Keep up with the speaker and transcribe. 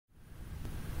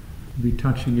be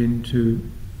touching into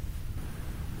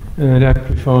and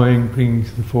amplifying, bringing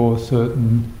to the fore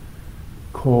certain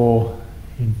core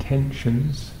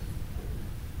intentions,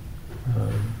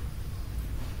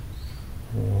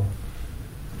 or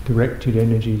directed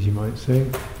energies, you might say.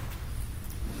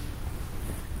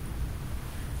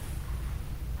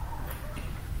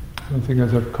 I think,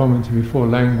 as I've commented before,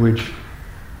 language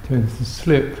tends to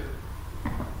slip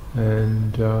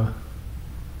and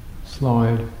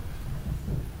slide,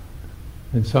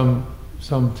 and some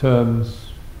terms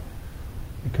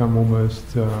become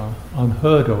almost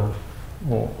unheard of,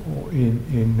 or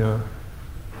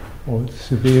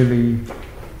severely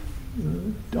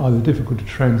either difficult to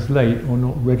translate or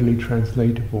not readily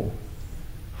translatable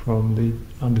from the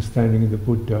understanding of the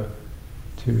Buddha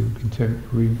to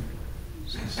contemporary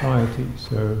society.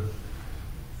 So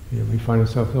we find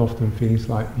ourselves often feeling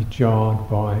slightly jarred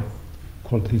by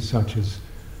qualities such as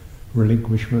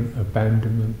relinquishment,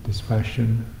 abandonment,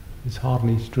 dispassion. It's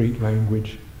hardly street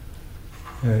language,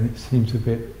 and it seems a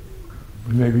bit,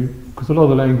 maybe because a lot of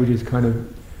the language is kind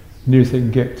of, nearest they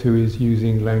can get to is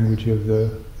using language of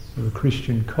the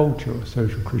Christian culture, or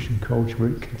social Christian culture, where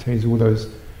it contains all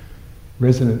those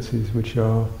resonances which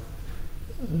are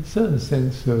a certain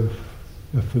sense of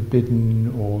the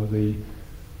forbidden, or the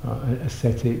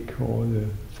ascetic, or the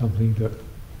something that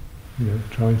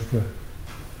tries to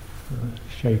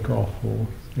shake off, or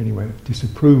anyway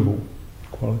disapproval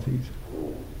qualities.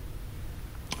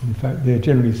 In fact, they're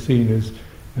generally seen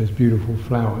as beautiful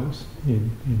flowers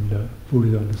in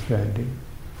Buddha's understanding,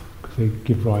 because they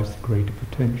give rise to greater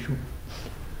potential.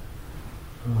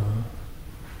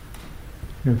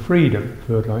 Freedom,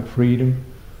 third like freedom,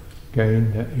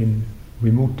 again in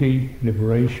vimutti,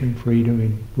 liberation, freedom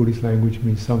in Buddhist language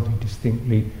means something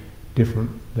distinctly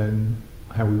different than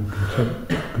how a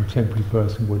contemporary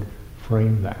person would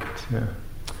frame that. Yeah.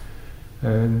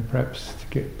 And perhaps to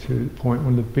get to the point,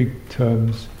 one of the big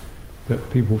terms that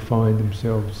people find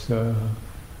themselves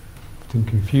often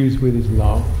confused with is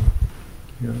love.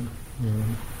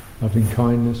 Loving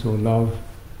kindness or love.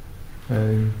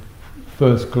 And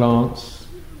first glance,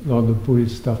 a lot of the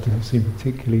Buddhist stuff doesn't seem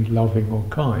particularly loving or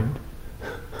kind.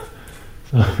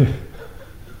 So it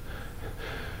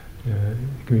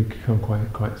can become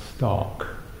quite stark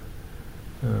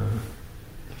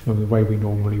from the way we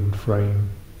normally would frame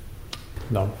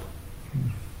love.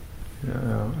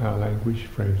 Our language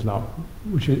frames love,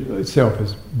 which itself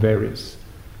has various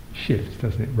shifts,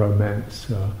 doesn't it?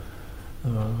 Romance,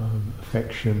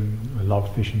 affection,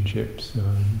 love, fish and chips,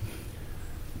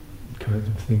 kinds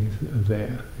of things are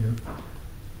there. Yeah.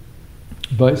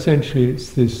 But essentially,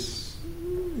 it's this.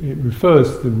 It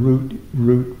refers to the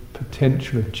root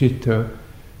potential of citta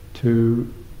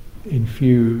to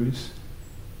infuse,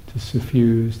 to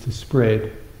suffuse, to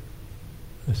spread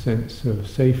a sense of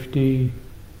safety,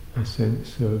 a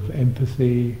sense of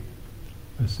empathy,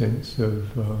 a sense of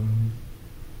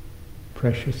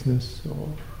preciousness, or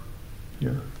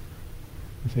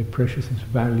I say preciousness,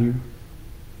 value.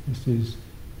 This is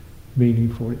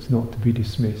meaningful. It's not to be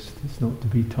dismissed. It's not to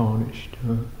be tarnished.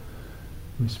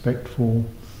 Respectful,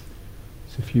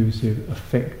 suffusive,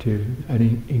 effective, and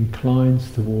it inclines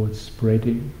towards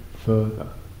spreading further.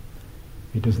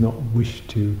 It does not wish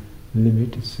to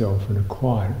limit itself and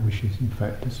acquire. It wishes, in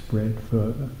fact, to spread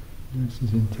further. This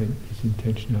is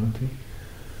intentionality.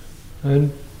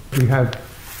 And we have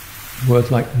words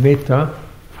like metta,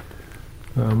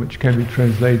 which can be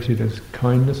translated as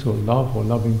kindness or love, or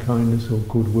loving kindness, or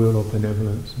goodwill, or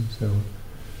benevolence, and so on.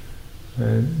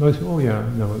 And most people, I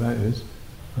know what that is.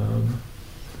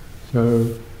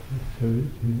 So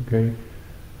okay,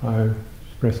 I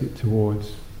express it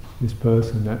towards this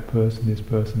person, that person, this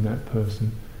person, that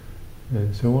person,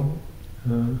 and so on.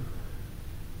 And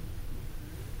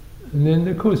then,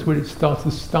 of course, when it starts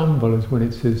to stumble is when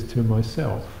it says to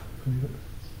myself.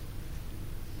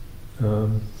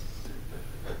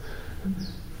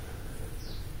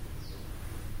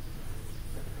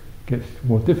 Gets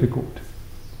more difficult.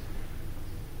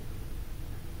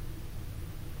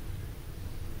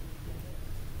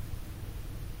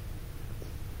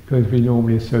 Because we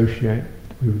normally would associate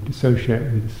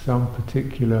with some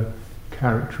particular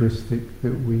characteristic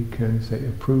that we can, say,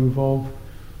 approve of,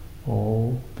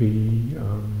 or be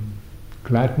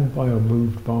gladdened by or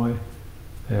moved by,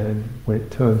 and when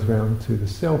it turns around to the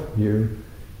self-view,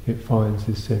 it finds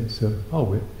this sense of,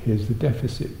 here's the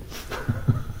deficit.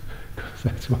 Because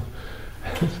that's what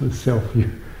the self-view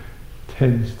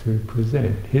tends to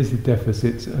present. Here's the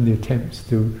deficits and the attempts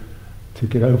to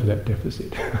get over that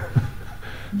deficit.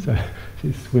 So if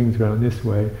it swings around this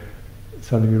way,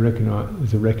 suddenly we recognize,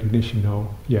 there's a recognition,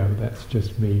 that's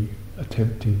just me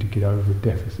attempting to get over a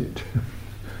deficit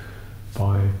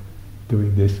by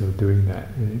doing this or doing that,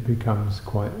 and it becomes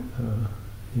quite,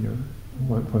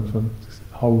 once one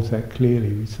holds that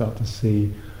clearly, we start to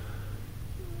see,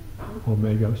 or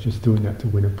maybe I was just doing that to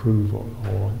win approval,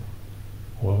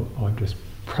 or I'm just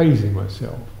praising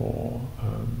myself, or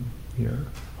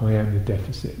I am the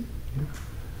deficit.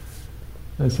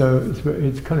 And so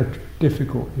it's kind of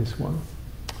difficult, this one.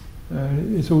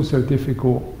 And it's also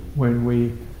difficult when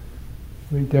we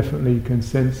definitely can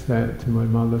sense that to my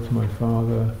mother, to my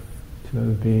father, to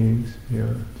other beings,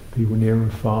 to people near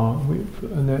and far,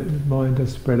 and that mind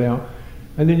does spread out.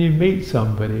 And then you meet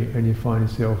somebody and you find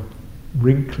yourself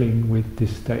wrinkling with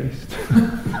distaste.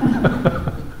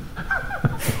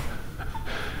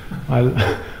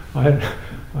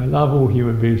 I love all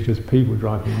human beings, just people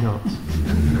drive me nuts.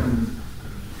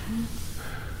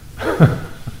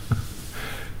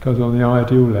 Because on the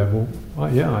ideal level, I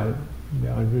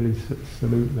really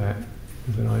salute that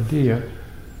as an idea.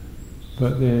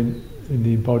 But then in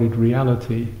the embodied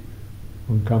reality,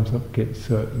 one comes up against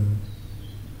certain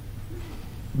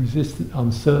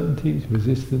uncertainties,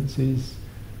 resistances,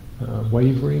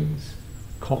 waverings,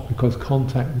 because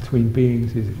contact between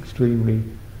beings is extremely,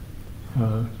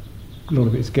 a lot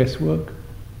of it's guesswork.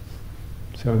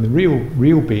 So in the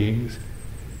real beings,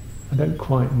 I don't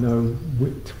quite know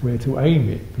where to aim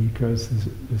it, because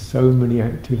there's so many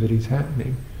activities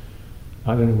happening.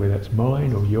 I don't know whether that's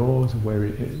mine or yours or where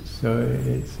it is. So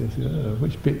it's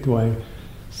which bit do I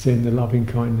send the loving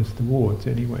kindness towards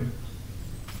anyway?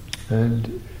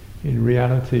 And in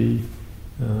reality,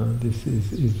 this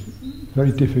is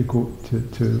very difficult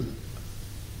to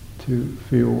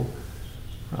feel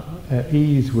at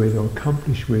ease with or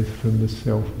accomplished with from the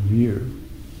self-view.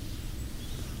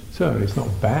 So it's not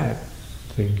a bad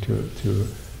thing to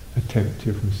attempt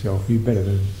to from self-view, better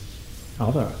than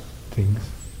other things,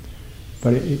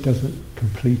 but it doesn't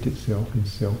complete itself in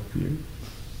self-view.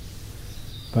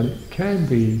 But it can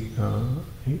be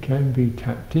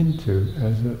tapped into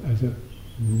as a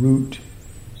root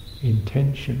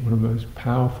intention, one of the most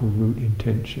powerful root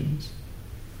intentions,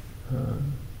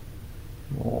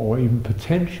 or even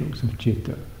potentials of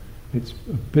citta. Its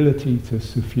ability to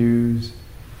suffuse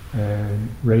and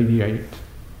radiate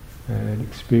and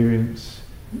experience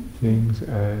things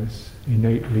as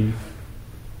innately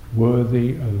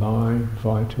worthy, alive,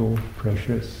 vital,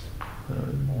 precious,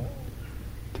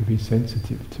 to be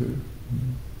sensitive to.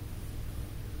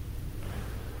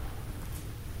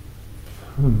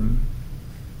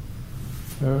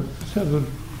 So let's have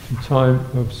some time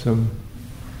of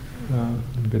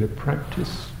a bit of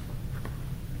practice.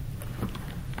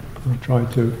 I'll try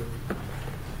to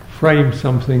frame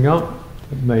something up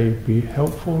that may be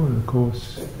helpful, and of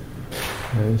course,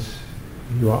 as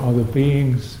you are other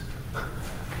beings,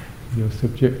 your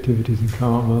subjectivities and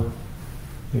karma,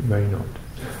 it may not.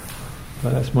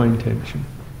 But that's my intention.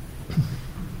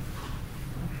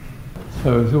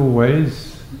 So as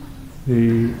always,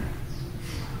 the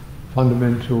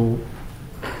fundamental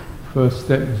first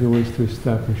step is always to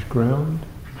establish ground.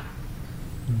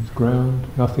 There's ground.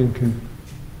 Nothing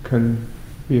can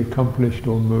be accomplished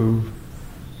or move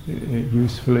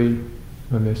usefully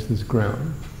unless there's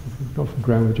ground. If not for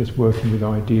ground, we're just working with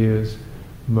ideas.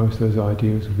 Most of those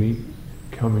ideas will be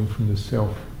coming from the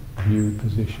self-view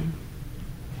position.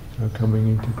 So coming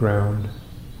into ground.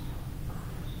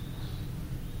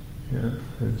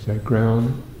 And so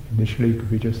ground initially could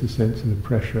be just a sense of the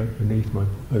pressure beneath my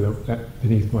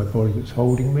body that's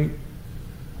holding me.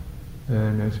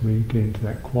 And as we get into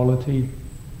that quality,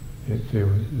 it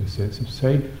feels a sense of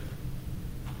safe,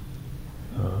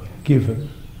 given,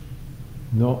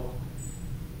 not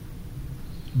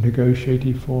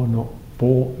negotiated for, not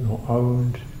bought, not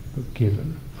owned, but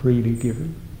given, freely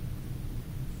given.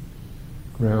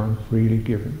 Ground freely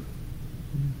given.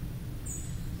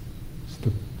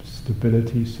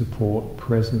 Stability, support,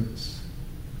 presence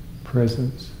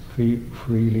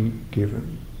freely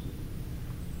given.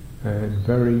 And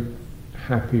very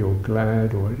happy or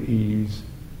glad or at ease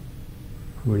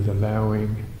with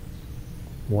allowing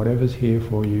whatever's here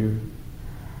for you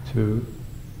to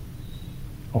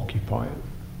occupy it.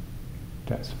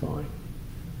 That's fine.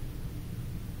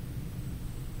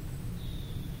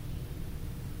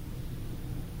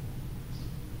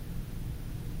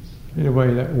 In a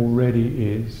way, that already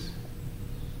is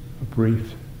a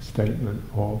brief statement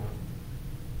of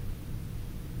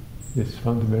this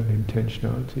fundamental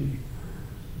intentionality.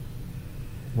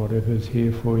 Whatever's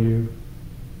here for you,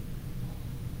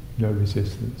 no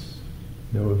resistance,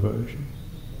 no aversion,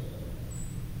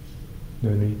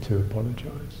 no need to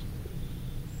apologize.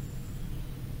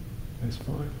 That's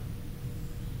fine.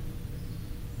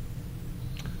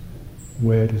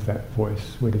 where does that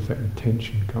voice, where does that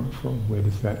intention come from? Where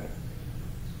does that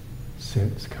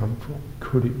sense come from?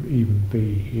 Could it even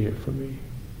be here for me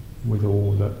with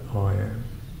all that I am?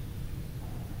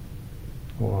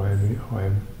 Or I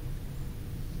am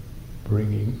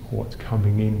bringing what's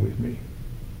coming in with me.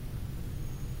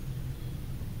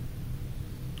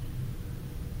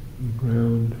 And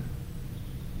ground.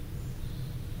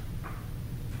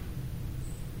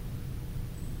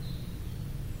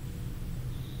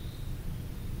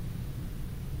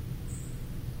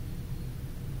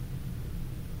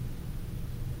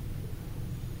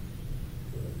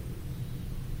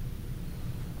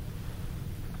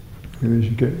 And as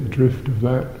you get the drift of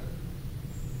that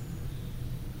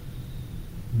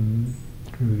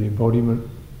through the embodiment,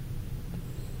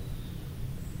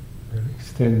 and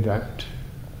extend that,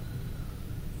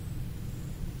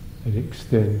 and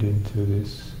extend into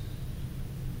this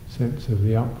sense of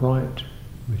the upright,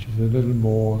 which is a little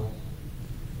more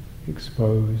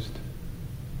exposed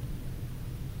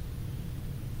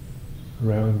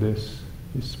around this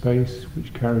space,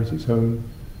 which carries its own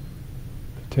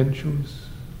potentials.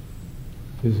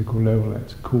 Physical level,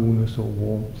 that's coolness or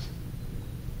warmth.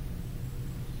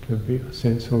 Could be a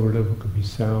sensory level, could be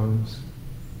sounds,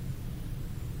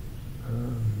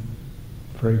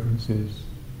 fragrances,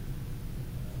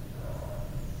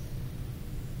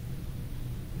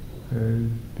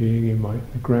 and being in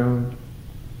the ground,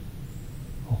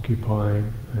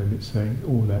 occupying, and it's saying,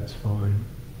 "Oh, that's fine.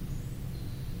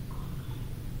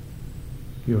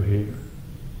 You're here."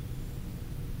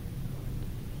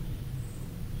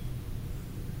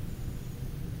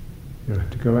 You don't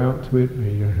have to go out to it, or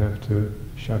you don't have to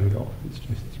shut it off. It's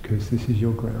just because this is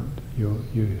your ground. You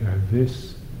have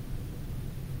this,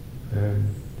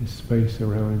 and this space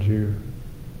around you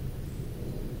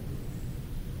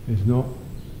is not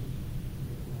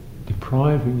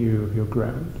depriving you of your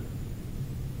ground.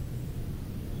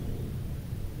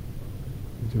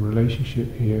 There's a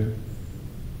relationship here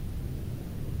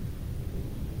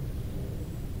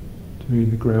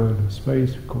between the ground and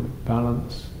space. We call it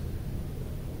balance.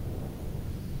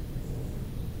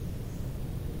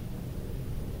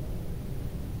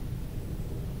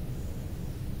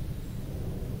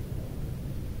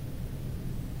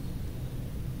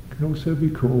 Can also be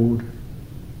called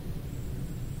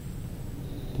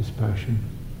dispassion.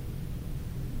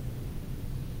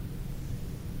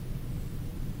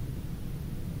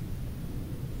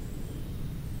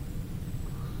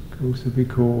 Can also be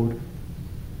called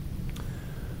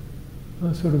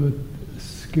a sort of a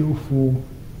skillful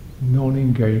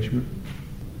non-engagement,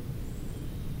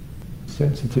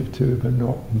 sensitive to but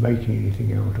not making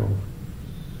anything out of.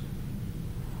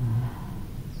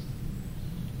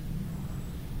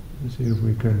 And see if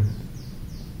we can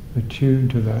attune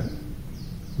to that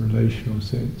relational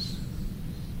sense.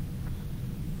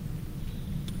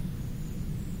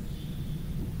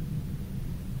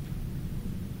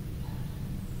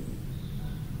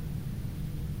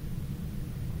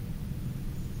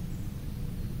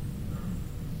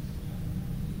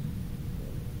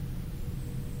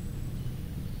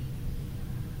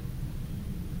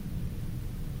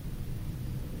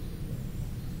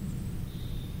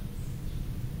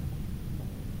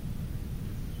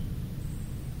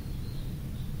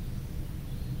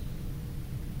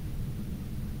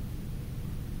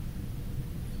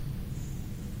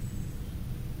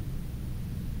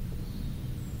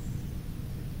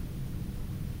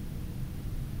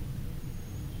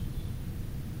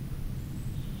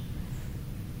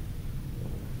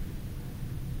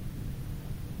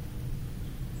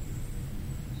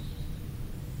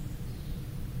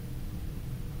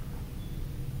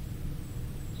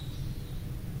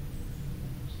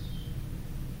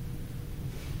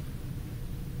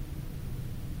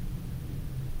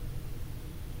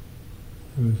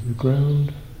 There's the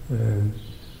ground, and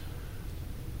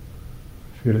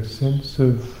feel a sense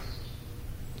of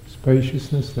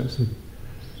spaciousness. That's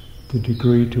the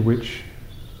degree to which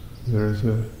there is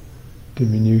a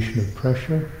diminution of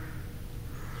pressure.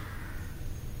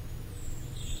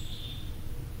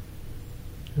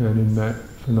 And in that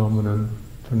phenomena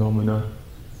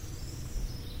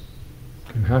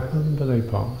can happen, but they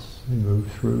pass, they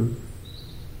move through,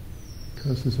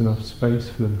 because there's enough space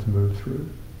for them to move through.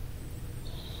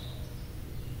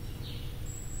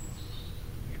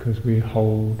 Because we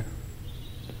hold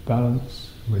the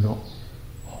balance, we're not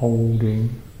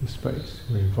holding the space.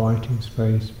 We're inviting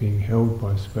space, being held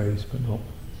by space, but not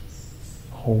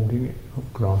holding it,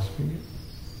 not grasping it.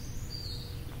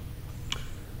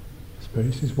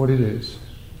 Space is what it is.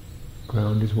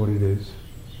 Ground is what it is.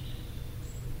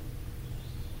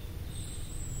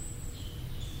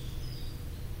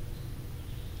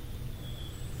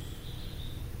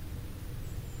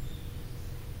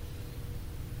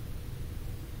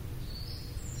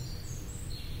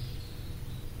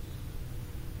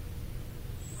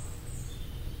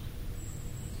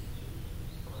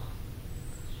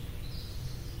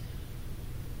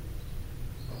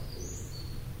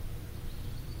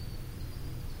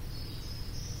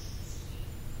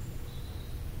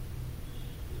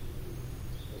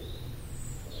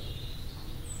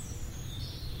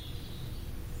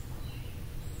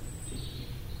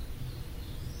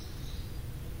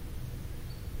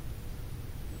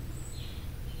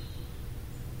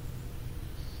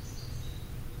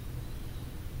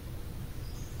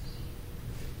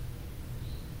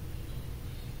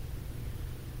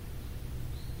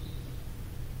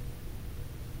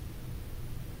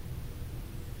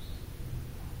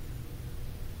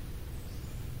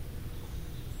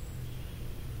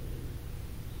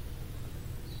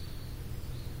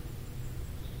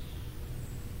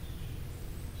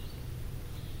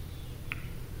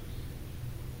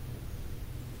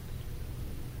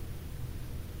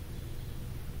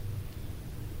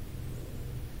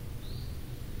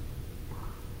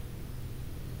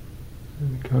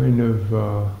 And a kind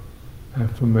of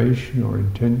affirmation or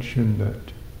intention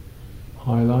that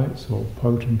highlights or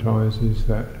potentizes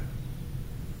that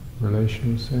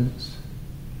relational sense.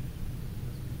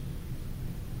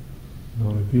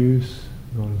 Non-abuse,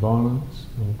 non-violence,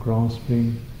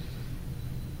 non-grasping,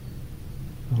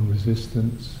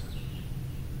 non-resistance.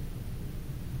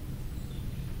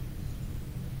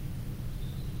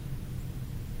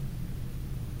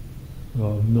 A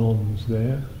lot of noms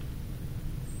there.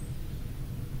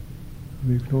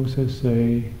 We can also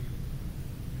say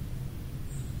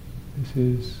this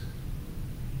is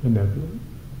benevolent.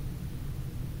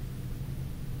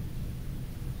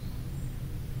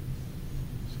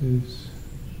 This is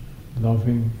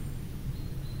loving.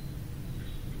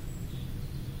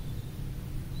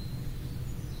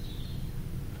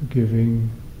 Forgiving.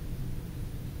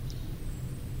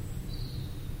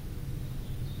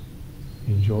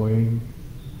 Enjoying.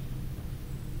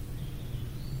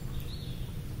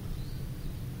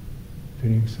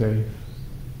 Feeling safe.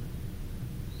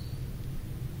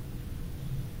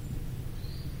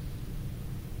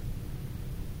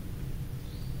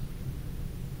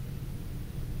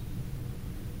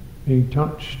 Being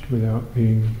touched without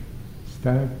being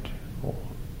stabbed or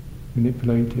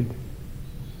manipulated.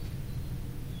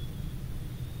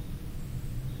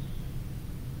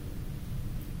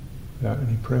 Without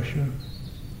any pressure.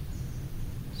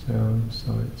 Sounds,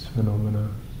 sights, phenomena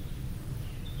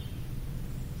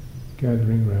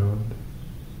gathering round.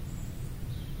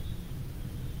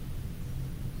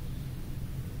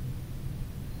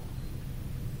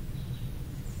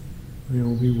 May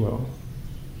all be well.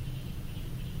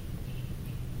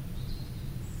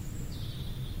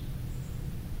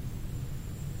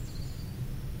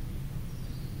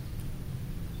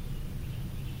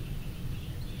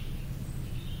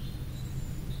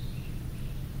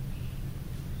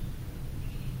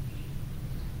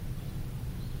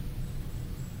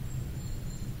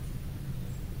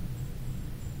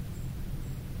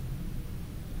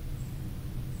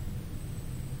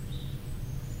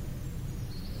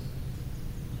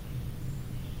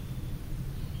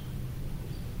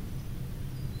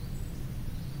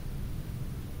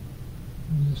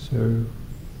 So,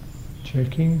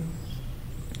 checking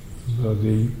the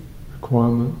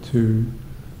requirement to,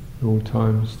 at all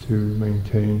times, to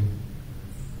maintain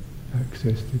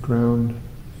access to ground.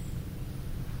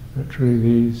 Naturally,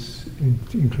 these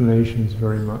inclinations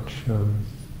very much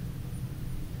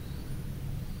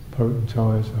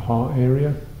potentize the heart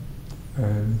area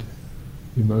and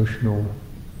emotional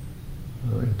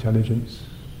intelligence.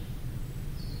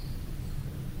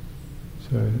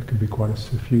 So it can be quite a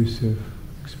suffusive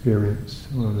experience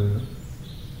on an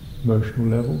emotional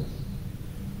level,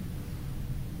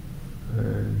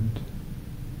 and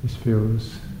this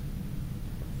feels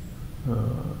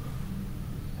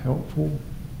helpful,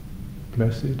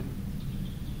 blessed.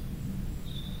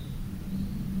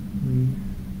 We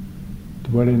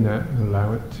dwell in that and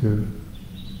allow it to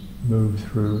move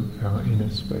through our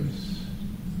inner space.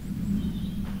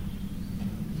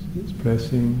 So it's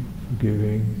blessing,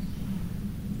 forgiving,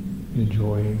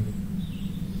 enjoying,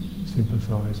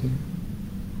 sympathizing.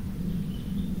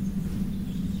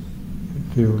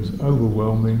 It feels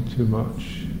overwhelming too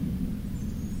much,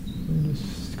 and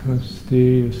just kind of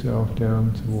steer yourself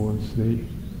down towards the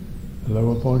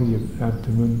lower body of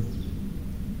abdomen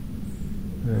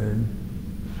and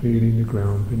feeling the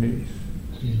ground beneath.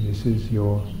 So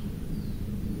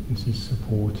this is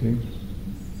supporting.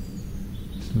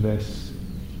 It's less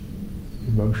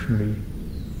emotionally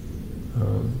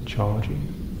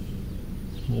charging.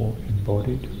 More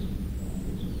embodied,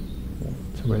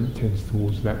 so it tends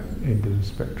towards that end of the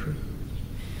spectrum.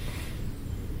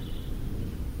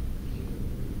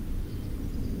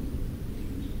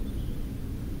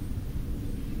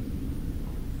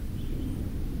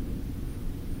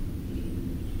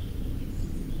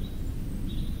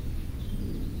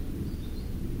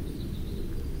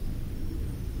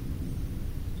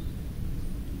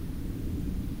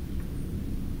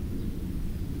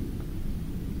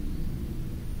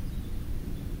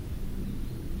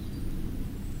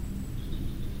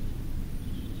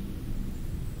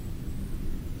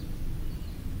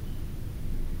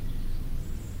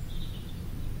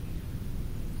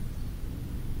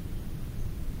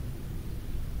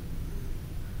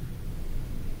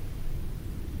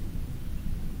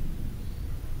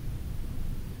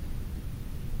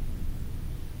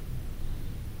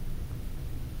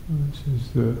 This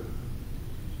is the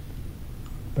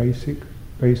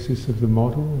basis of the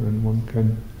model, and one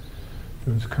can, if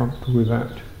one's comfortable with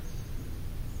that,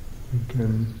 we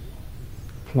can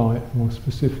apply it more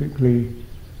specifically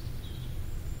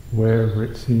wherever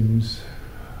it seems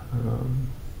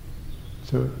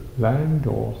to land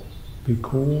or be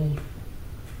called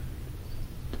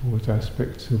towards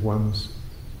aspects of one's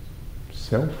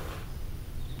self,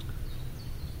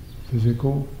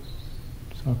 physical,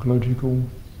 psychological,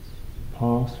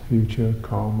 past, future,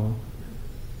 karma.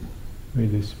 May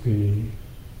this be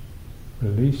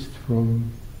released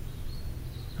from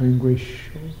anguish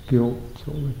or guilt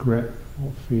or regret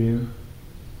or fear.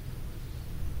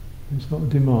 It's not a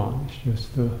demand, it's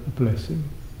just a blessing.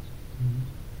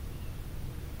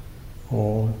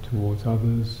 Or towards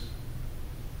others,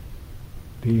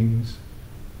 beings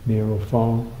near or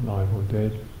far, alive or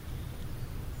dead,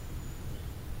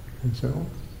 and so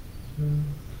on.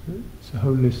 It's a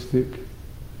holistic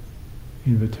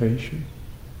invitation.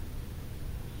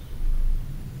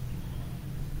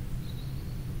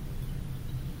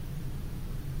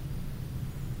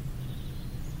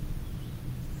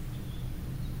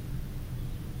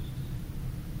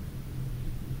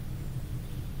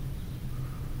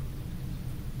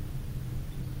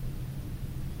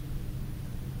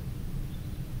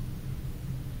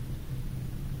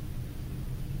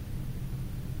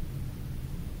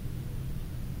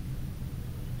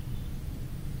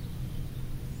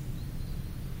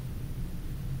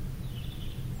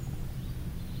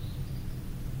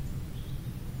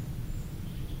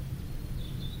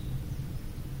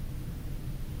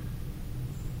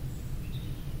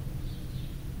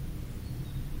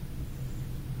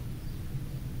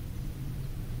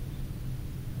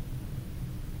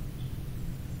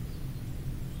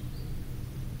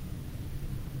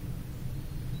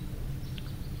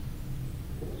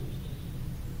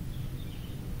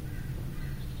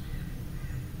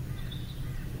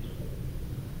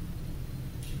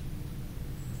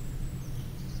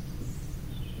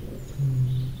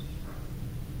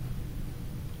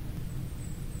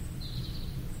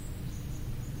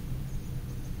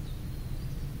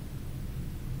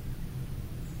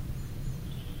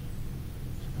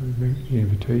 Make the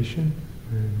invitation,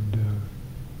 and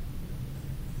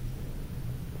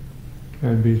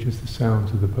can be just the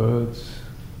sounds of the birds,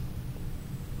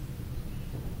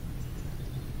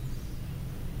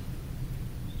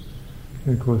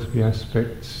 and of course the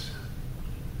aspects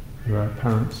of our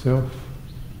apparent self,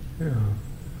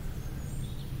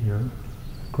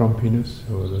 grumpiness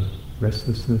or the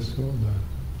restlessness or the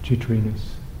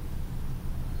jitteriness,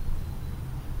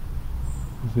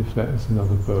 as if that is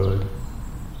another bird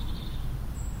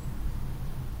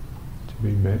to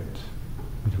be met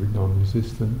with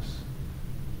non-resistance,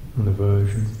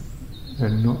 non-aversion,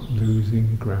 and not losing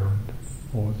the ground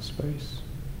or the space.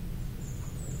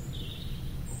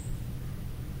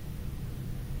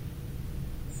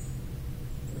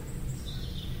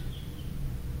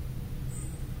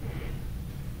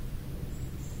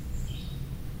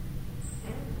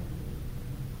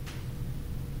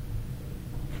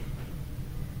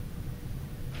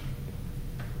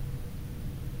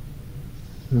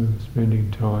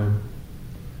 Spending time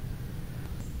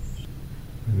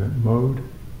in that mode.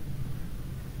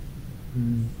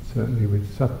 And certainly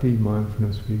with sati,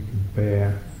 mindfulness, we can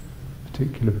bear a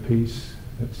particular peace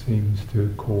that seems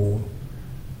to call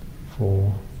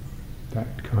for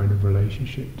that kind of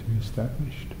relationship to be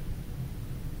established,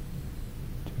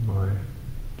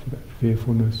 to that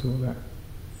fearfulness or that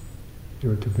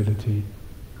irritability.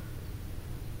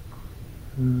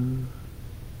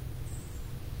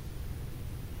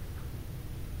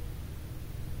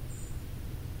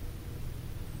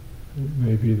 It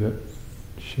may be that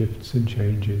shifts and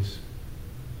changes.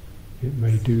 It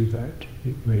may do that.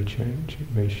 It may change.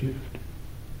 It may shift.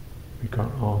 We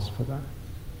can't ask for that.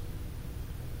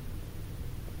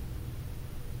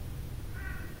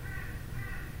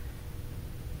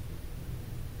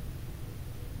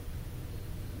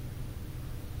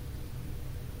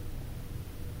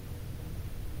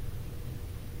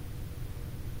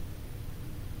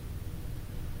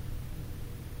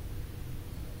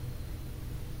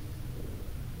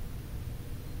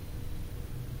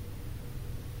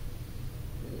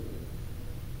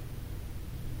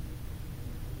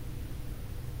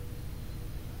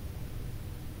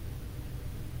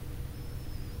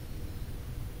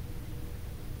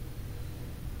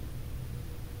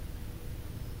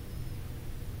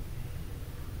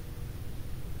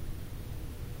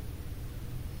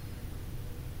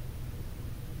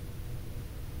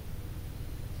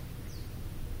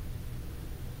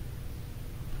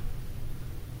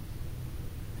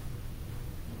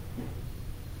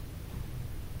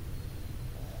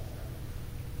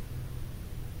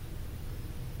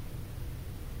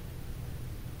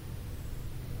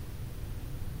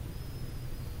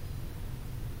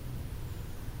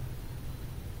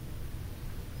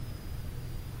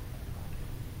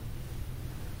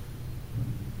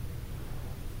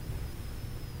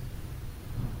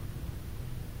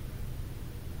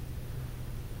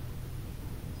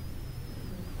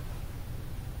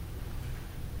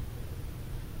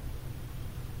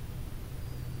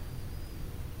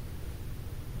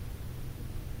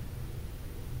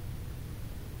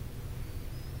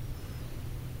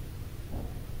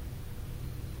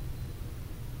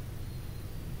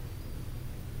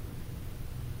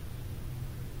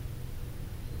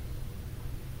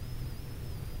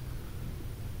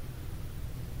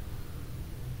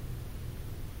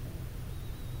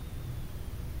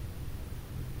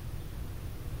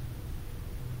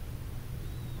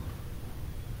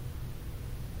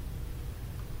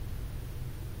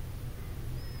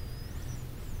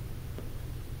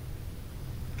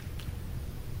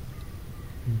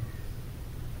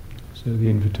 So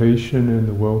the invitation and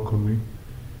the welcoming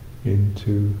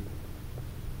into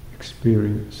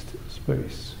experienced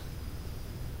space.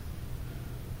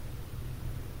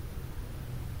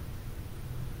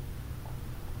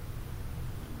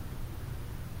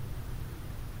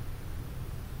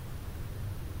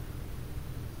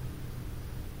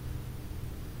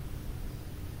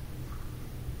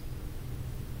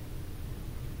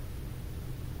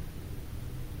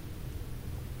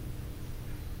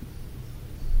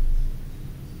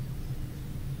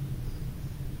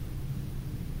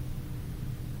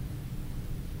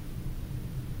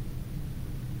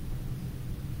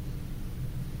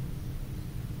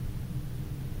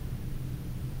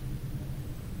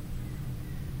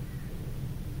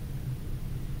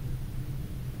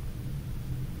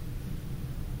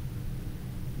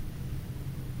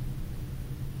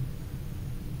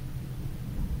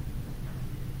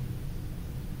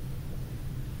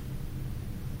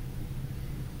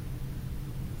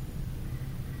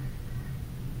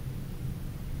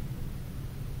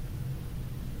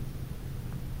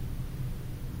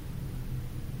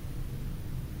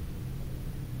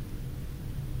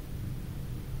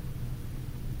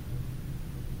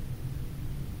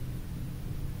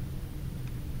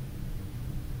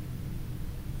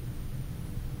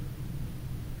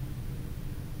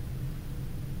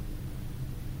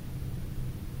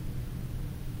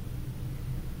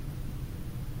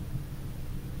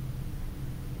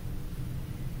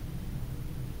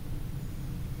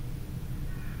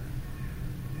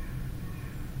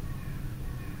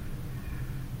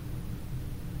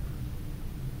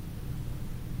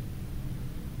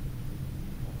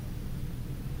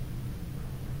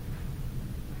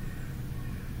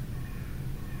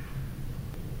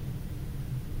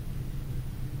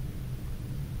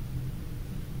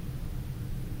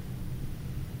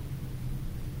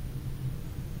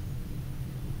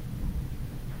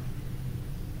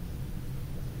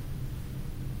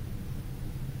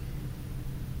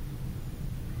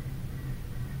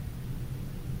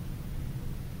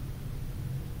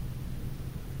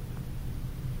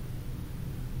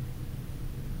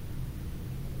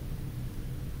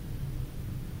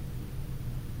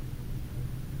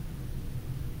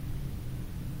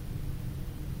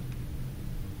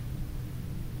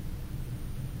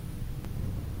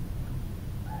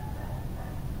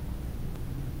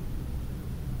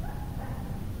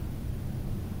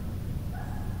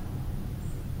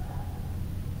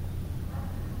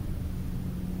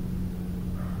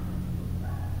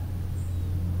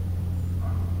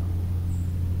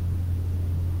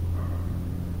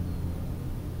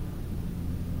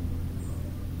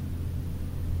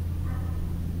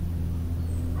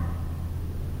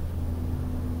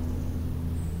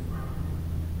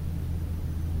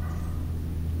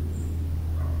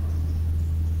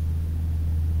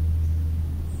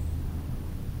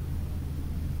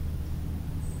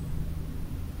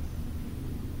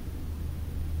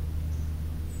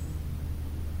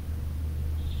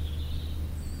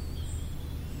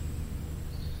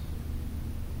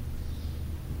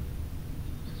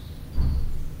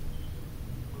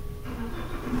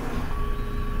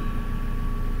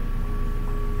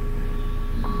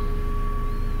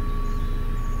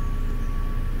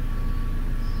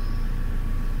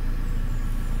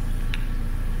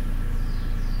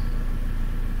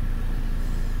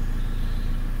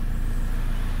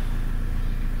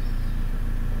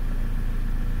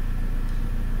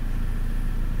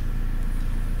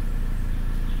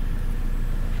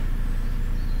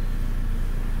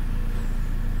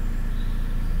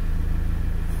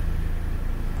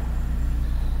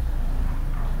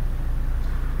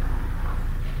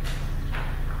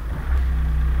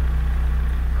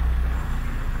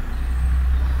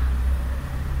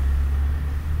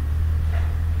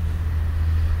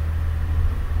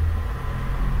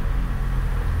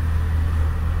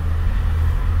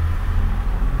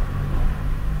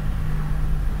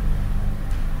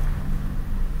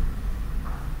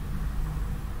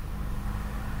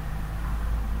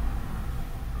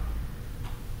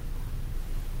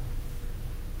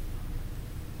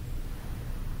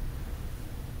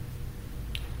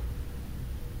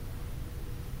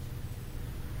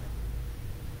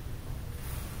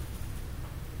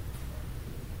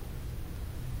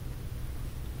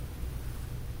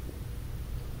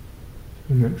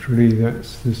 And naturally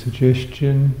that's the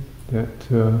suggestion that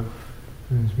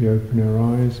as we open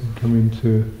our eyes and come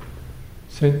into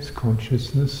sense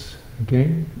consciousness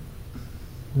again,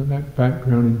 that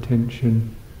background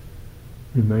intention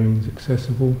remains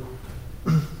accessible,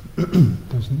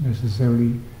 doesn't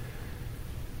necessarily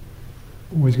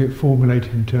always get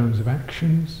formulated in terms of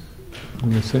actions on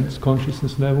the sense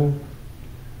consciousness level,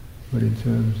 But in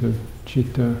terms of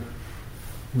citta,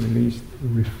 we're at least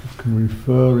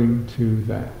referring to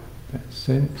that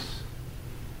sense,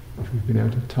 if we've been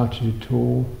able to touch it at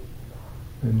all,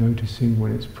 and noticing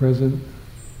when it's present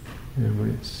and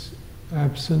when it's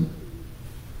absent.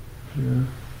 When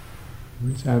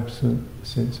it's absent, a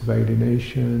sense of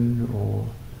alienation or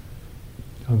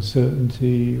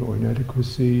uncertainty or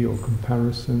inadequacy or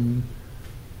comparison.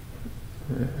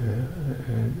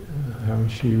 And how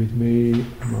is she with me?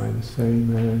 Am I the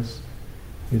same as?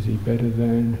 Is he better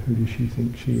than? Who does she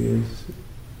think she is?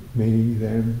 Me,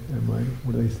 them?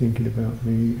 What are they thinking about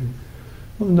me?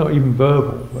 Well, not even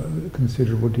verbal, but a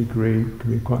considerable degree,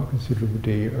 can be quite a considerable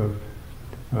degree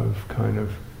of kind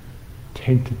of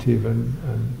tentative and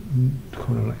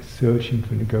kind of like searching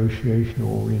for negotiation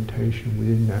or orientation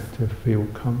within that to feel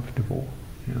comfortable.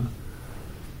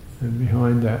 And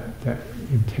behind that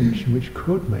intention, which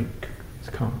could make us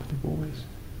comfortable, is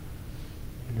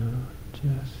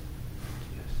just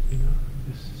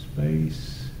this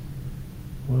space,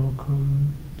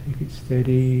 welcome, take it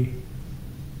steady.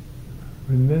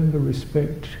 Remember,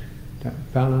 respect that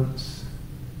balance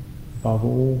above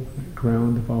all, that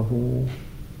ground above all,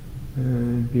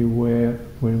 and be aware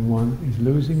when one is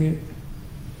losing it,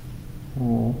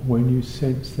 or when you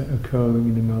sense that occurring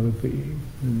in another being.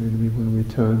 And then we want to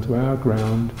return to our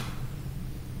ground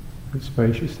with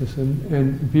spaciousness.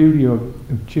 And the beauty of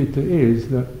citta is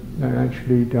that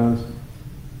actually does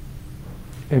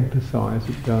emphasize,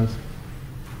 it does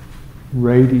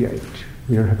radiate.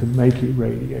 We don't have to make it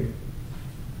radiate.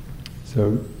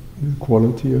 So the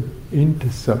quality of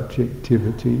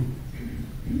intersubjectivity,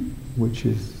 which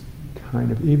is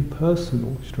kind of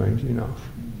impersonal, strangely enough.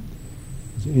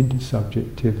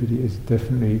 Intersubjectivity is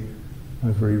definitely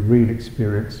a very real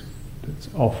experience that's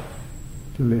off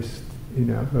the list in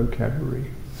our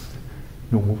vocabulary,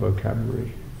 normal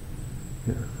vocabulary.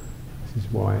 This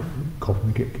is why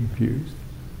often get confused.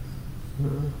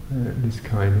 This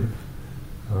kind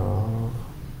of,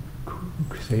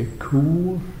 say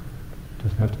cool,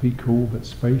 doesn't have to be cool, but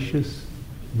spacious,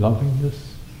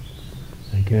 lovingness,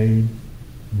 again,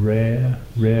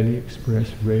 rarely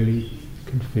expressed, rarely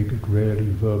configured, rarely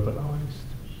verbalized.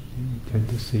 You tend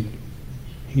to seek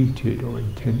heated or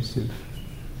intensive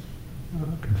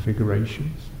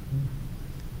configurations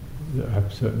that have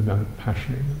a certain amount of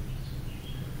passion in them.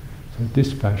 So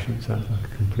dispassion sounds like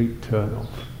a complete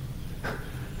turn-off.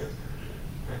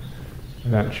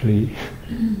 But actually,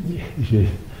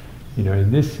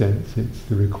 in this sense, it's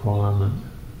the requirement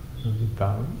of the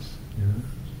balance,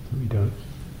 that we don't,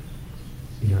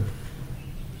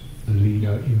 lead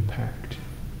our impact,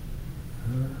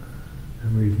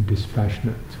 and we're even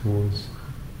dispassionate towards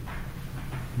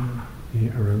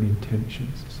our own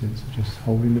intentions, a sense of just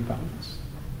holding the balance,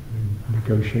 and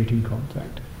negotiating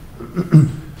contact.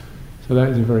 So that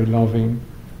is a very loving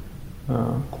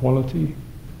quality,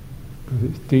 because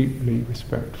it's deeply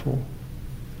respectful,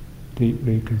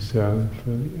 deeply concerned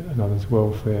for another's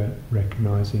welfare,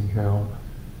 recognizing how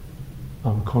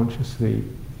unconsciously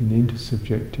in the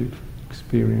intersubjective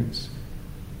experience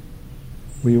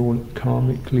we all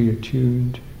karmically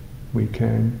attuned, we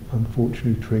can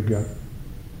unfortunately trigger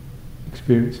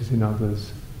experiences in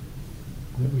others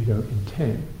that we don't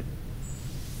intend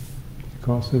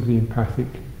because of the empathic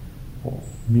or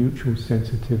mutual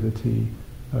sensitivity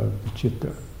of the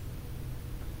citta.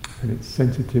 And its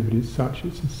sensitivity is such,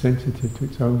 it's sensitive to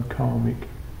its own karmic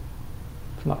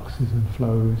fluxes and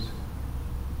flows,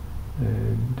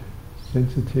 and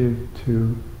sensitive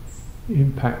to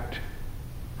impact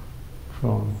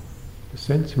from the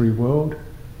sensory world,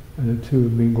 and the two are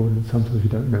mingled, and sometimes we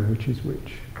don't know which is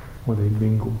which, or they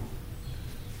mingle.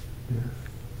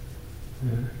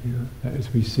 That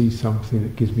as we see something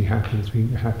that gives me happiness, we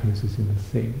think the happiness is in the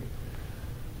thing,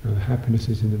 and the happiness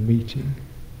is in the meeting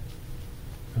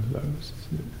of those.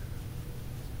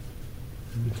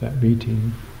 And if that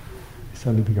meeting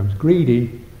suddenly becomes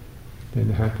greedy, then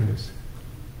the happiness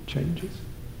changes,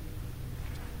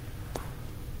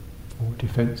 or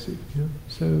defensive.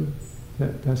 So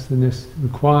that's the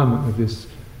requirement of this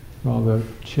rather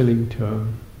chilling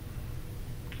term,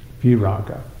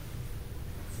 viraga.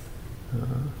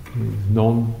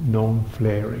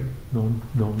 Non-flaring,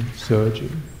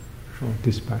 non-surging, or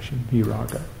dispassion,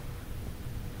 viraga.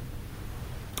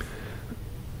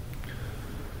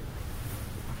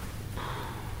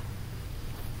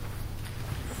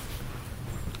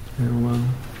 Now,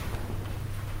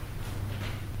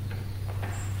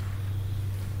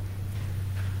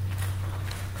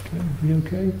 you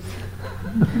okay?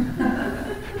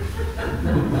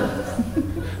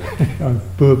 I'm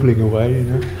burbling away,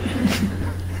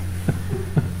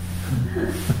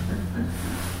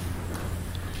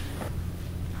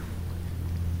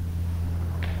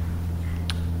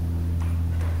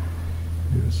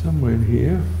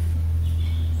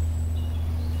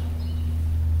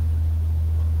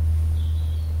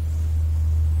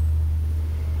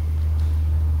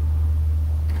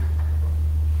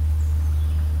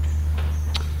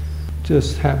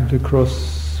 just happened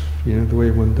across, the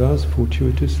way one does,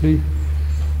 fortuitously,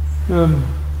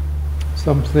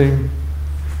 something,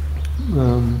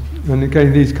 and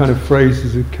again these kind of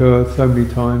phrases occur so many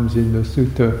times in the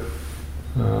sutta,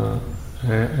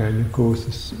 and of course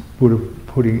the Buddha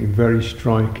putting it in very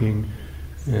striking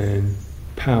and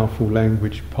powerful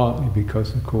language, partly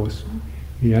because of course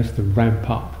he has to ramp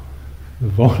up the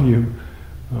volume,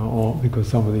 or because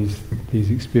some of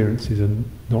these experiences are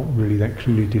not really that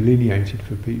clearly delineated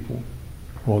for people,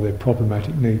 or their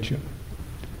problematic nature.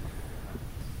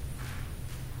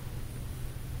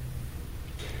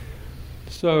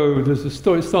 So there's a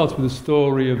story. It starts with a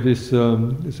story of this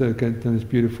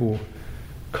beautiful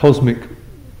cosmic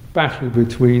battle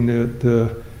between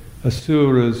the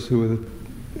asuras, who are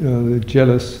the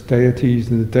jealous deities,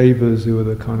 and the devas, who are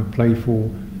the kind of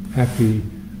playful, happy,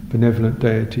 benevolent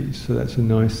deities. So that's a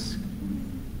nice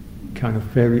kind of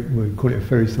fairy. We call it a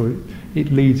fairy story.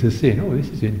 It leads us in. Oh, this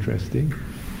is interesting.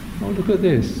 Oh, look at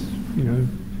this.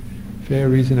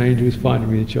 Fairies and angels fighting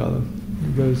with each other.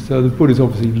 So the Buddha's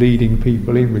obviously leading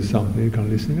people in with something. They're kind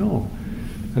of listening. Oh,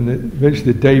 and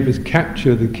eventually the devas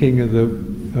capture the king of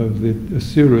the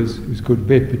asuras, who's called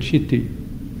Vepachiti,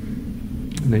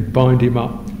 and they bind him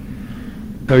up.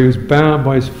 So he was bound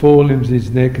by his forelimbs and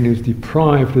his neck, and he was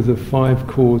deprived of the 5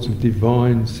 cords of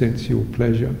divine sensual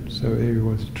pleasure. So there he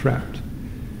was, trapped.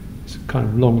 It's a kind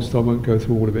of long story, I won't go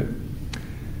through all of it.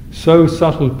 So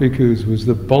subtle, bhikkhus, was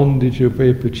the bondage of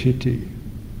Vepachiti,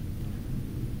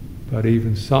 but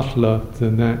even subtler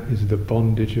than that is the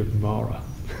bondage of Mara.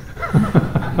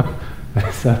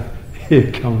 So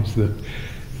here comes the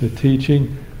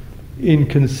teaching. In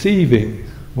conceiving,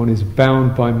 one is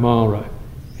bound by Mara.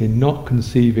 In not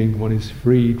conceiving, one is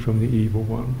freed from the evil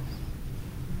one.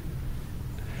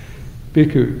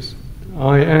 Bhikkhus,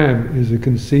 I am is a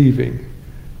conceiving.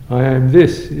 I am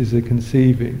this is a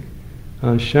conceiving.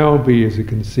 I shall be is a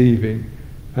conceiving.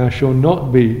 I shall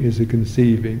not be is a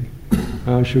conceiving.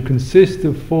 I shall consist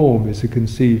of form is a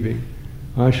conceiving.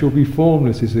 I shall be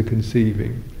formless is a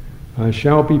conceiving. I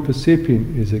shall be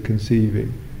percipient is a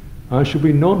conceiving. I shall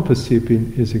be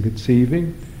non-percipient is a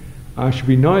conceiving. I shall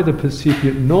be neither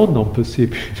percipient nor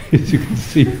non-percipient is a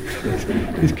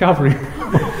conceiving. He's covering.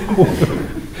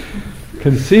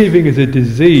 Conceiving is a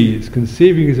disease.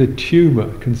 Conceiving is a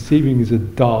tumour. Conceiving is a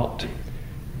dart.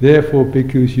 Therefore,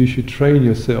 bhikkhus, you should train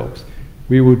yourselves.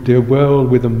 We will dwell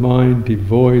with a mind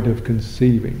devoid of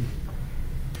conceiving.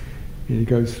 And he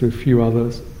goes through a few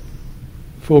other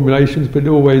formulations, but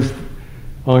always,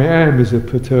 I am is a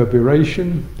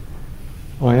perturbation,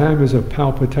 I am is a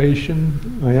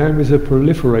palpitation, I am is a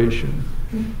proliferation,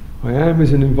 I am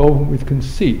is an involvement with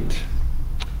conceit.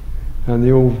 And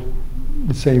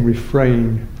the same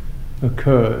refrain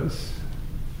occurs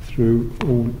through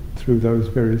those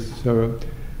various. So,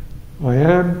 I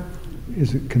am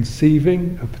is a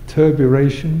conceiving, a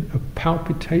perturbation, a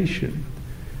palpitation,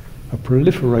 a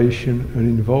proliferation, an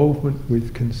involvement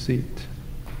with conceit.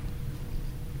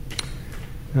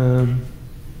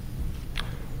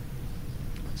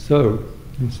 So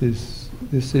this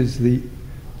is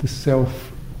the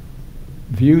self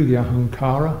view, the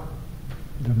ahankara,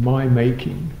 the my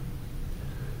making.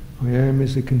 I am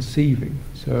is a conceiving.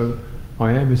 So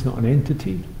I am is not an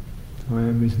entity. I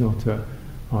am is not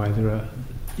either a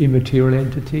immaterial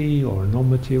entity or a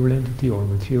non-material entity or a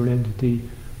material entity.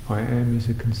 I am is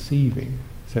a conceiving.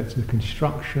 So that's a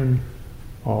construction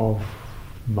of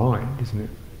mind, isn't it?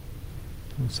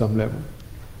 On some level.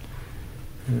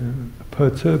 A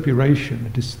perturbation, a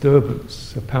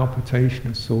disturbance, a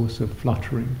palpitation, a source of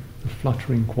fluttering, a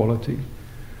fluttering quality.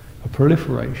 A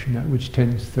proliferation, that which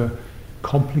tends to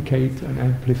complicate and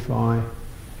amplify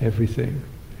everything.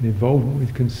 An involvement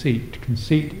with conceit.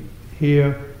 Conceit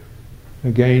here,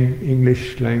 again,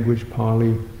 English language,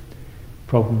 Pali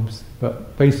problems,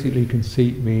 but basically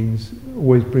conceit means,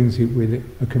 always brings it with it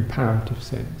a comparative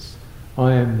sense.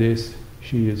 I am this,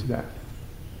 she is that.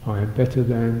 I am better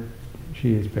than,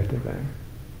 she is better than.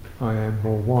 I am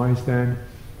more wise than,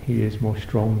 he is more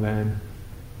strong than.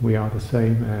 We are the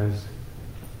same as.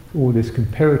 All this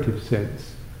comparative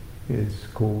sense is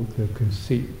called the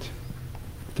conceit.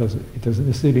 It doesn't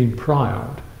necessarily mean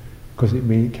proud, because it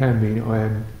can mean I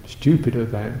am stupider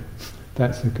than.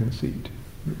 That's the conceit.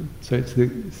 So it's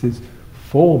this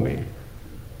forming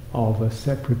of a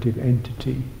separative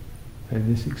entity,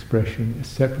 and this expression, a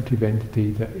separative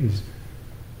entity that is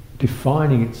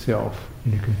defining itself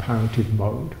in a comparative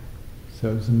mode.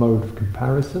 So the mode of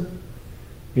comparison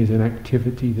is an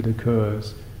activity that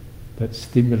occurs that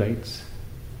stimulates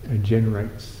and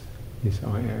generates this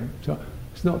I am. So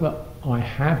it's not that I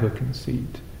have a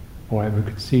conceit or I am a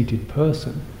conceited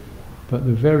person, But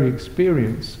the very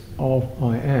experience of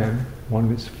I am, one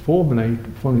of its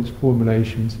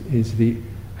formulations is the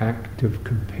act of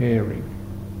comparing.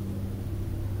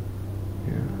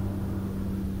 Yeah.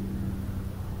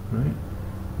 Right?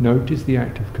 Notice the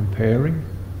act of comparing.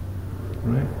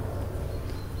 Right?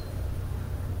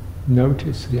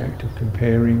 Notice the act of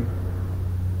comparing.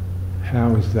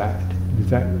 How is that? Is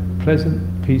that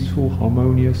pleasant, peaceful,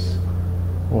 harmonious,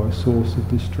 or a source of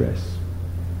distress?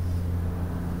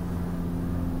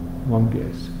 One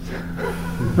guess.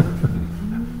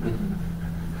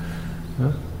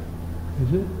 Huh?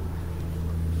 Is it?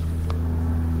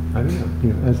 I don't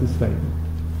know. As a statement.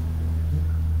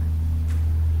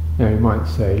 Now you might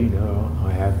say,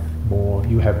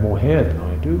 you have more hair than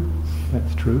I do.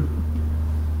 That's true.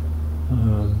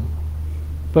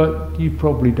 But you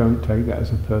probably don't take that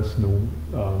as a personal,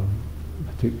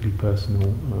 particularly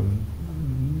personal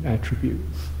attribute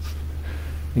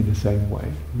in the same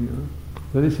way.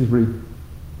 So this is really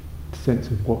the sense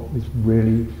of what is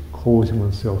really causing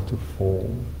oneself to fall.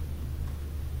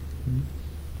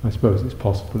 I suppose it's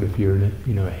possible if you're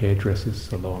in a hairdresser's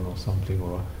salon or something,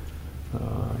 or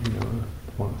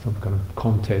some kind of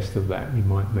contest of that, you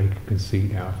might make a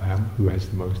conceit out of who has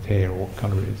the most hair or what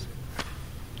colour it is.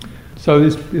 So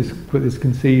this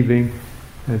conceiving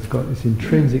has got this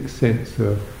intrinsic sense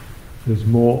of there's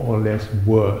more or less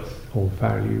worth or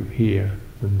value here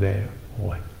than there,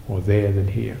 or there than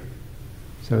here.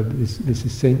 So this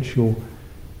essential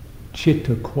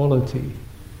citta quality,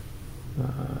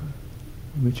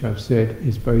 which I've said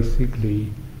is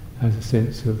basically has a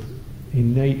sense of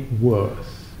innate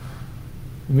worth.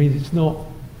 It means it's not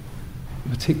a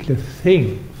particular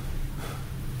thing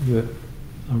that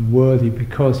I'm worthy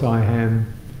because I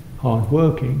am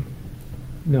hard-working.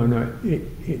 No,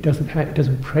 it doesn't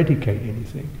predicate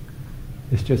anything.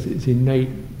 It's just its innate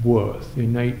worth,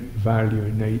 innate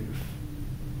value,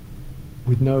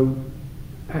 with no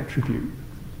attribute.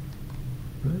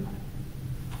 Right?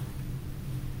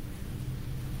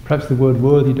 Perhaps the word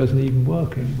worthy doesn't even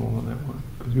work anymore on that one,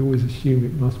 because we always assume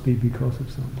it must be because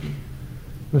of something.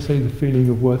 Let's say the feeling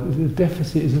of worth, the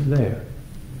deficit isn't there.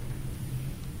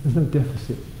 There's no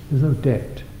deficit, there's no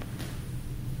debt,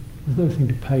 there's nothing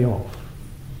to pay off,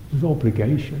 there's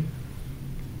obligation.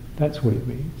 That's what it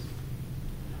means.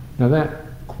 Now that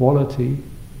quality,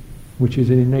 which is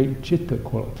an innate citta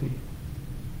quality,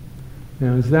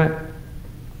 now as that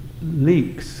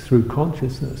leaks through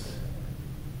consciousness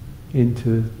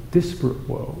into the disparate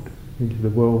world, into the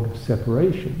world of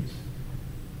separations,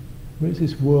 where's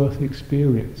this worth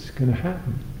experience going to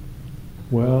happen?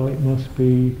 Well, it must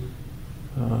be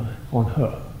on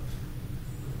her.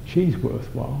 She's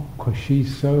worthwhile because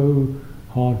she's so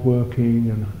hard-working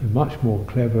and much more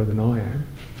clever than I am.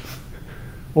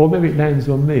 Or maybe it lands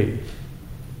on me.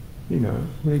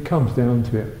 When it comes down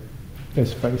to it,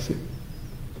 let's face it,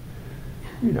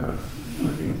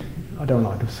 I don't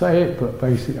like to say it, but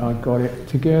basically I got it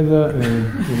together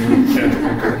and,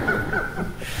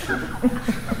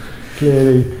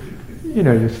 clearly,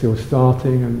 you're still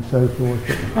starting and so forth.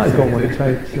 But I've got what it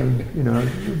takes, and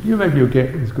maybe you'll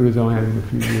get as good as I am in a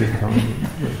few years' time.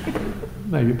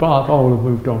 Maybe, but I will have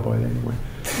moved on by then anyway.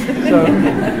 So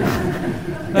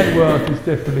that work is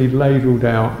definitely ladled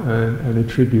out and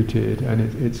attributed, and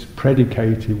it's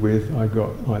predicated with I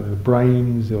got either the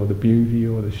brains or the beauty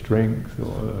or the strength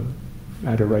or the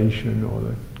adoration or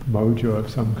the mojo of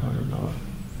some kind or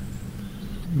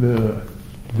another.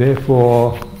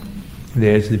 Therefore,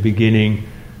 there's the beginning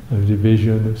of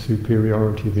division, of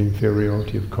superiority, of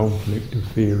inferiority, of conflict, of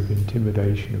fear, of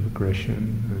intimidation, of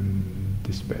aggression and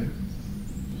despair.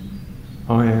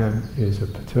 I am is a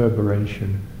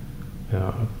perturbation,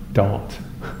 a dart,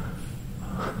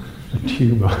 a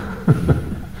tumour,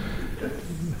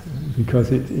 because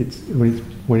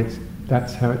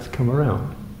that's how it's come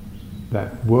around.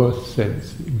 That worth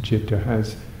sense in citta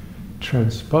has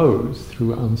transposed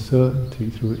through uncertainty,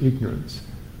 through ignorance,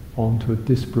 onto a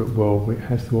disparate world where it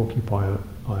has to occupy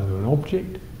either an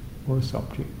object or a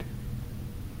subject.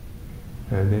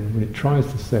 And then when it tries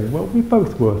to say, well, we're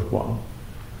both worthwhile,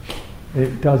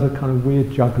 it does a kind of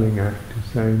weird juggling act of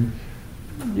saying,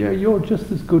 yeah, you're just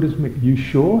as good as me. You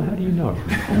sure? How do you know?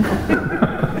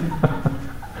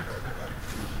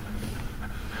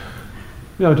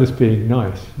 Just being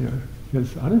nice,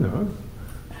 because I don't know.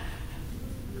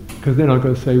 Because then I've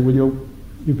got to say, well, you're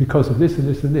because of this and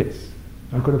this and this.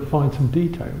 I've got to find some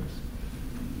details.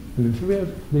 And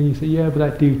then you say, yeah, but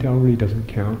that detail really doesn't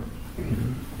count.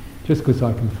 Just because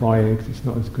I can fry eggs, it's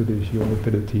not as good as your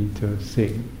ability to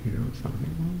sing,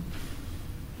 something.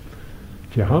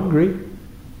 If you're hungry,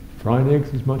 frying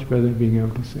eggs is much better than being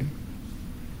able to sing.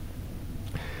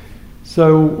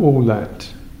 So all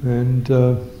that, and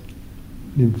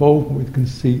involvement with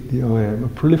conceit, the I am, a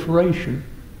proliferation.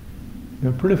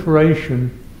 Now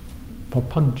proliferation,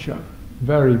 papancha,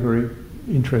 very, very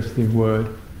interesting word.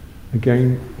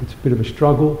 Again, it's a bit of a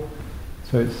struggle.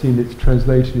 So it's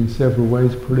translated in several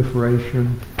ways: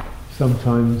 proliferation,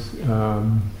 sometimes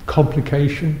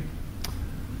complication,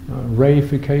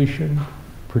 reification,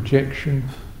 projection.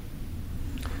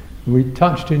 We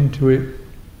touched into it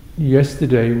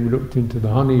yesterday. We looked into the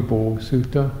Honeyball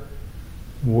Sutta,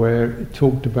 where it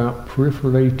talked about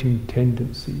proliferating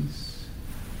tendencies.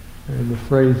 And the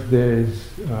phrase there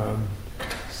is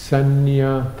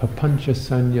sanya, papancha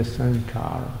sanya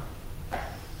sankara.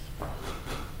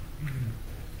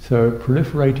 So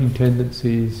proliferating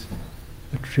tendencies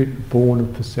are born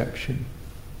of perception.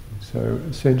 So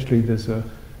essentially there's an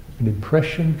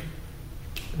impression,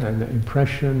 and that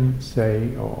impression,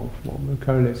 say, of, well,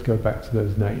 okay, let's go back to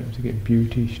those names again: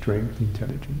 beauty, strength,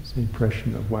 intelligence. The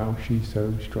impression of, wow, she's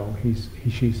so strong,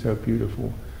 she's so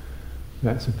beautiful.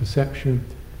 That's a perception.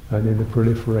 And then the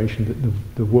proliferation, that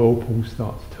the whirlpool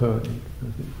starts turning,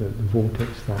 the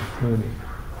vortex starts turning.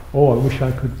 Oh, I wish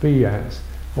I could be as.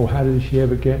 Or how did she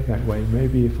ever get that way?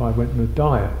 Maybe if I went on a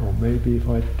diet, or maybe if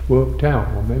I worked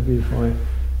out, or maybe if I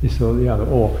this or the other.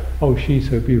 Or, oh, she's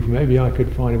so beautiful, maybe I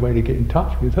could find a way to get in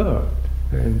touch with her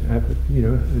and have,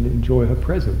 and enjoy her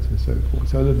presence and so forth.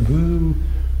 So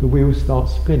the wheels start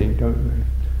spinning, don't they?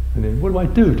 And then what do I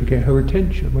do to get her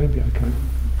attention? Maybe I can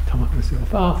tie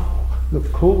myself up, look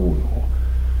cool, or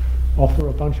offer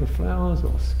a bunch of flowers,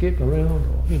 or skip around,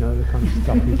 or the kind of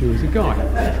stuff you do as a guy.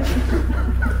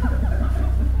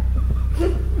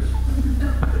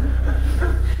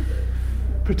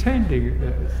 Pretending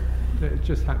that it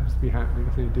just happens to be happening,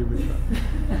 nothing to do with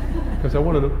that. Because I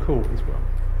want to look cool as well.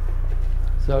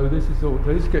 So this is all.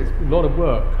 So this gets a lot of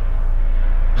work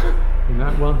in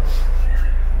that one.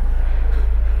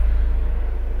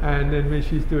 And then when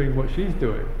she's doing what she's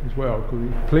doing as well,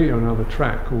 completely on another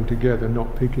track altogether,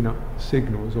 not picking up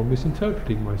signals or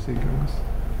misinterpreting my signals.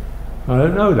 I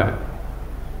don't know that.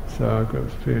 So I've got a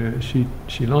feeling, is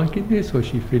she liking this, or is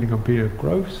she feeling I'm being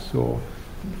gross, or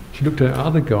she looked at the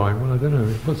other guy, well, I don't know,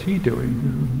 what's he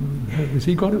doing? Has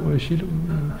he got it, or is she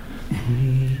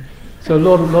So a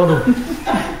lot of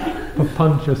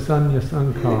papancha sanya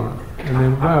sankara. And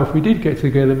then, wow, if we did get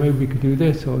together, maybe we could do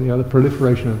this or the other,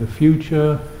 proliferation of the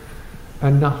future,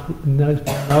 and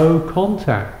no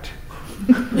contact.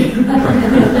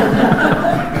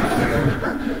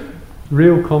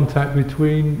 Real contact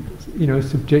between,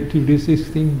 subjectively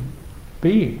existing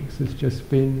beings. Has just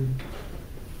been,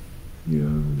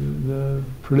 the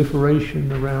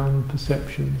proliferation around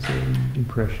perceptions and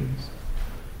impressions.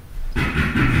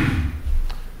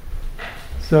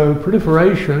 So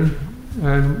proliferation,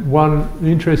 and one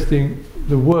interesting,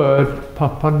 the word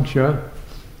papancha,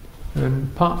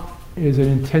 and pa is an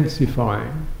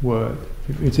intensifying word.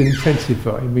 It's an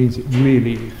intensifier. It means it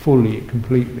really, fully,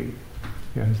 completely.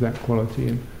 It has that quality.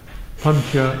 And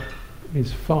pancha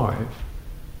is 5.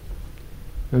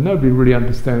 Now nobody really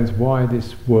understands why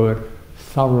this word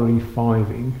thoroughly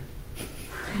fiving.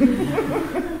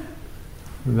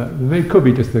 It could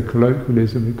be just a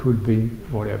colloquialism, it could be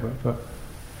whatever, but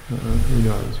who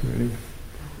knows really.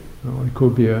 Or it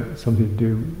could be something to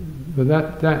do, but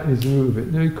that is the root of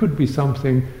it. Now it could be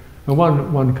something, and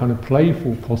one kind of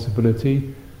playful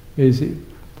possibility is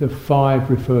the 5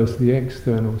 refers to the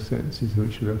external senses,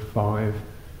 which are 5,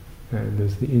 and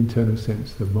there's the internal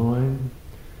sense, the mind.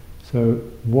 So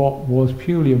what was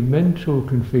purely a mental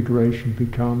configuration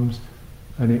becomes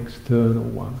an external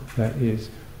one. That is,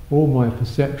 all my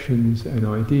perceptions and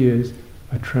ideas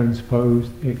are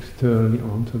transposed externally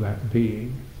onto that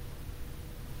being.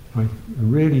 I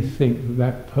really think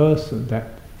that person,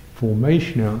 that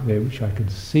formation out there, which I can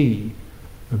see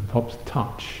and perhaps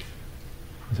touch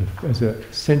as a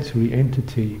sensory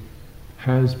entity,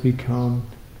 has become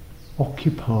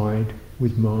occupied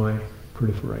with my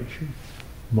proliferation.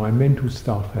 My mental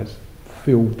stuff has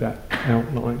filled that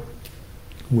outline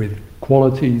with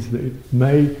qualities that it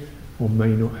may or may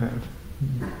not have.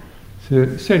 So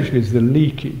essentially it's the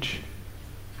leakage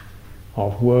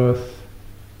of worth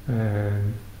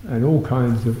and all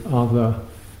kinds of other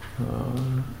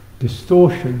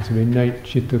distortions of innate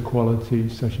citta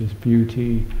qualities such as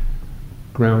beauty,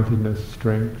 groundedness,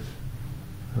 strength,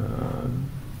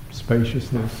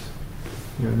 spaciousness.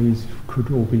 These could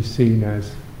all be seen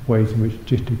as ways in which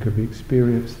citta could be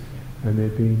experienced, and they're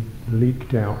being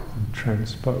leaked out and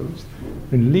transposed.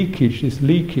 And this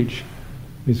leakage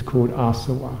is called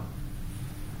asava.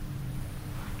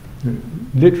 It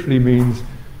literally means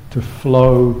to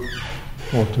flow,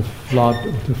 or to flood,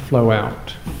 or to flow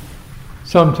out.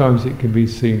 Sometimes it can be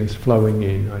seen as flowing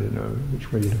in, I don't know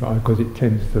which way you look at it, because it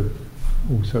tends to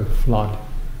also flood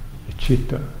the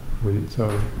citta with its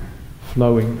own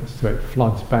flowingness, so it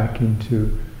floods back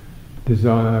into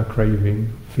desire,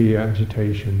 craving, fear,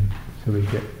 agitation, so we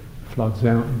get floods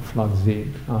out and floods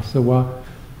in. Asawa,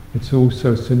 it's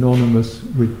also synonymous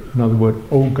with another word,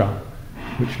 oga,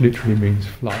 which literally means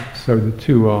flood. So the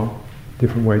two are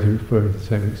different ways of referring to the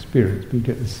same experience, but you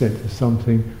get the sense of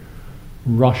something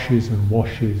rushes and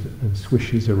washes and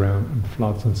swishes around and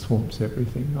floods and swamps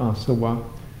everything. Asawa,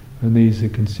 and these are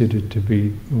considered to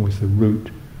be almost the root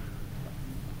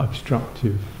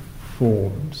obstructive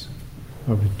forms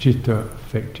of a citta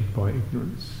affected by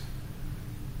ignorance.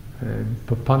 And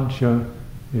papancha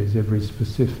is a very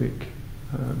specific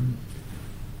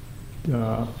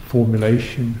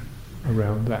formulation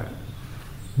around that.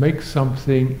 Make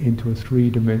something into a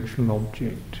three-dimensional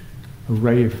object,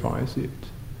 reifies it.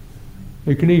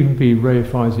 It can even be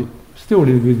reifies it still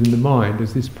within the mind,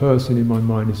 as this person in my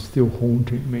mind is still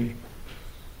haunting me.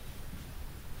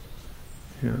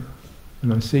 Yeah.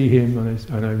 And I see him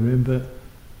and I remember,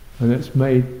 and it's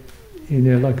made in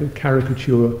there like a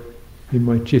caricature in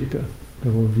my citta.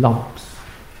 There were lumps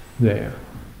there,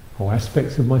 or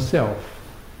aspects of myself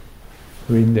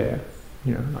are in there,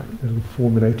 you know, like little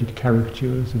formulated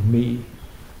caricatures of me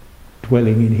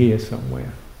dwelling in here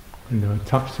somewhere. You know, I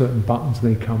touch certain buttons,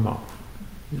 they come up.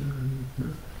 You know.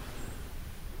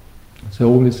 So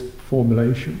all this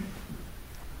formulation,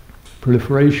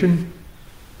 proliferation,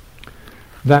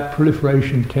 that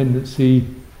proliferation tendency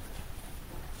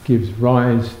gives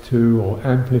rise to, or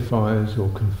amplifies, or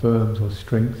confirms, or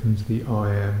strengthens the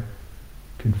I am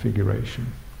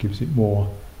configuration, gives it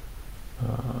more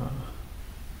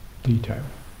detail.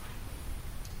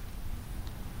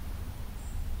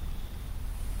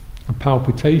 A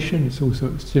palpitation is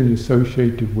also still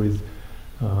associated with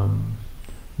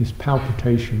this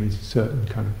palpitation is a certain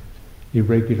kind of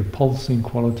irregular pulsing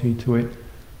quality to it,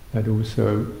 that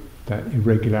also that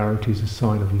irregularity is a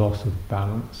sign of loss of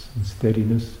balance and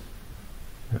steadiness,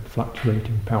 that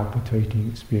fluctuating, palpitating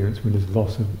experience when there's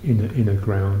loss of inner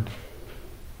ground,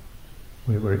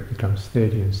 where it becomes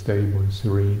steady and stable and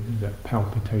serene, that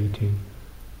palpitating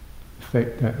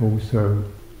effect. That also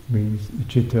means the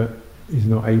citta is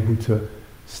not able to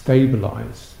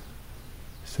stabilize.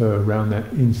 So around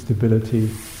that instability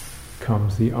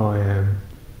comes the I am,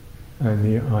 and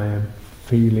the I am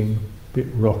feeling a bit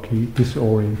rocky,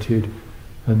 disoriented,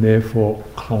 and therefore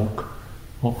clonk,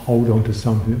 hold on to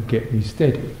something that get me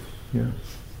steady, yeah?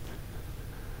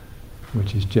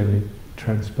 Which is generally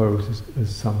transposed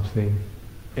as something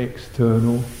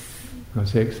external. When I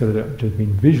say external, that doesn't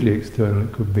mean visually external.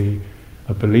 It could be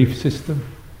a belief system,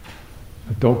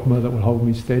 a dogma that will hold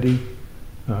me steady,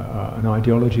 an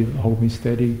ideology that will hold me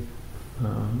steady,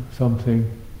 something,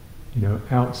 you know,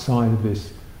 outside of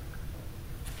this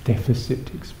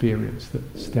deficit experience that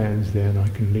stands there and I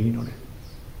can lean on it.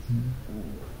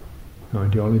 An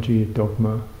ideology, a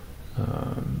dogma,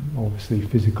 obviously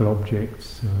physical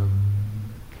objects.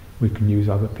 We can use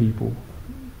other people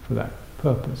for that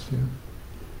purpose, yeah.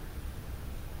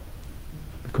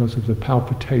 Because of the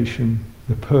palpitation,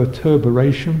 the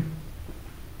perturbation,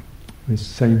 this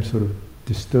same sort of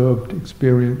disturbed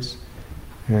experience,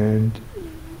 and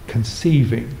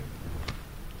conceiving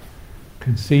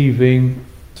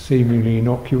seemingly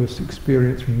innocuous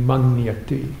experience,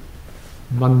 manyati.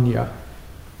 Manya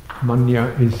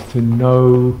is to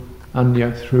know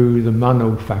anya through the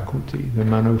mano faculty. The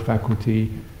mano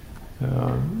faculty,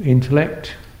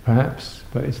 intellect perhaps,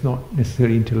 but it's not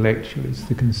necessarily intellectual. It's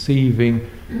the conceiving,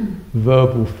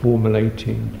 verbal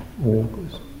formulating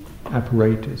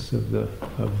apparatus of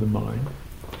the mind.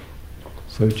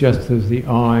 So just as the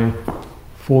eye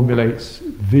formulates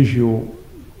visual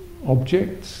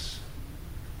objects,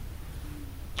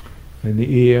 and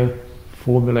the ear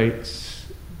formulates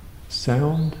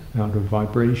sound out of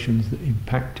vibrations that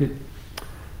impact it,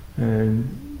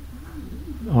 and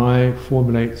eye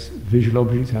formulates visual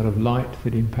objects out of light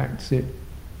that impacts it,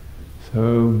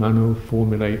 so mano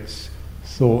formulates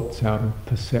thoughts out of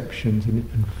perceptions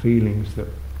and feelings that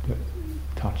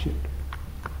touch it,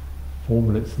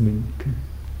 formulates them in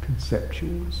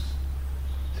conceptuals,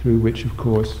 through which of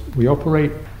course we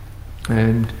operate,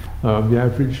 and the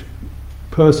average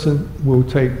person will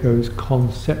take those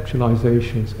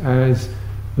conceptualizations as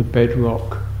the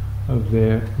bedrock of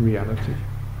their reality.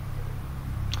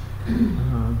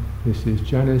 This is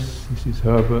Janice, this is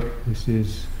Herbert, this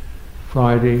is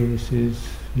Friday, this is,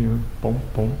 you know, bomb,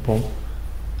 bomb, bomb.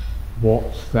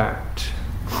 What's that?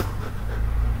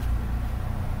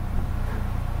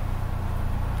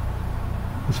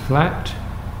 It's flat.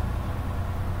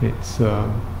 It's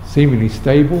seemingly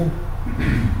stable.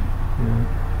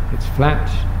 It's flat.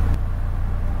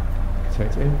 So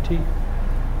it's empty.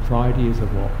 Friday is a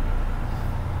what?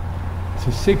 It's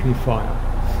a signifier.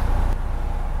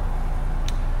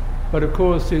 But of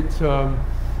course it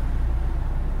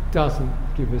doesn't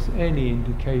give us any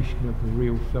indication of the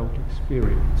real felt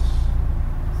experience,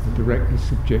 the directly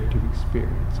subjective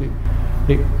experience.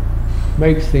 It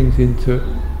makes things into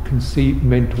conceived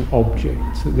mental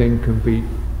objects that then can be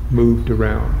moved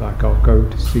around, like I'll go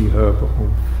to see Herbert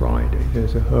on Friday.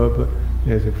 There's a Herbert,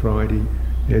 there's a Friday,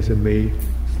 there's a me,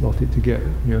 slotted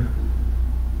together, And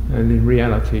in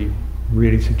reality,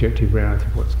 really subjective reality,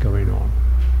 what's going on,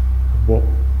 what,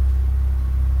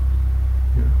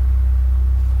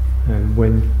 and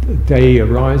when a day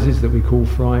arises that we call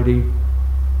Friday,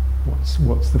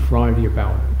 what's the Friday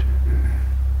about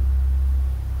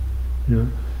it?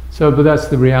 So, but that's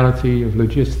the reality of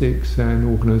logistics and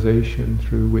organisation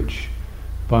through which,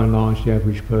 by and large, the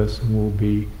average person will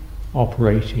be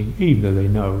operating, even though they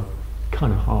know,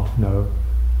 kind of half know,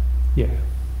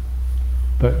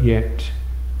 but yet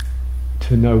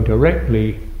to know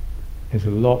directly is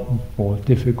a lot more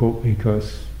difficult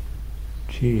because,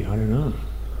 I don't know.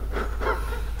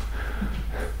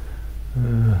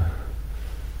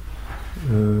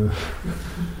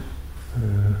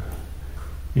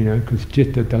 Because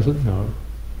Citta doesn't know,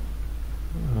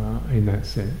 in that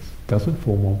sense, doesn't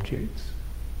form objects.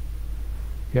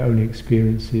 It only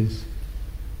experiences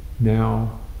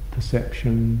now,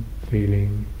 perception,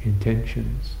 feeling,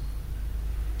 intentions.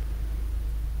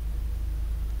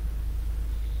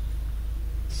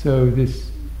 So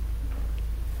this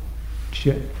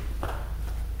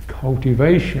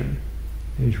cultivation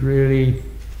is really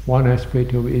one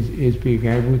aspect of it is being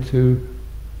able to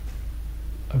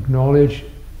acknowledge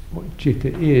what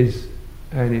citta is,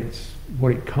 and it's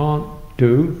what it can't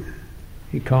do.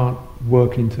 It can't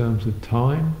work in terms of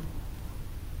time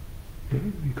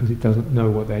because it doesn't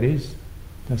know what that is.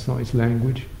 That's not its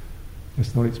language.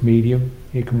 That's not its medium.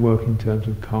 It can work in terms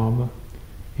of karma.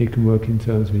 It can work in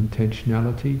terms of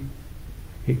intentionality.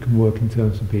 It can work in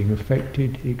terms of being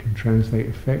affected. It can translate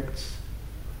effects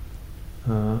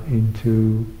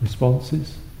into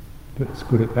responses, but it's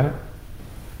good at that.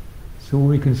 So all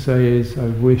we can say is, I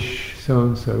wish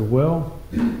so-and-so well,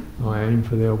 I aim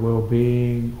for their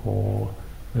well-being,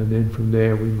 and then from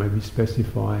there we maybe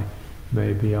specify,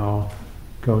 maybe I'll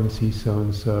go and see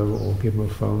so-and-so, or give him a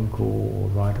phone call, or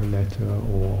write a letter,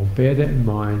 or I'll bear that in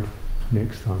mind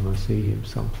next time I see him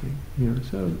something.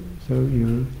 So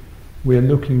we're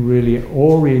looking really at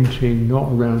orienting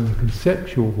not around the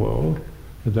conceptual world,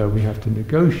 although we have to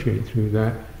negotiate through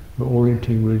that, but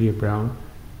orienting really around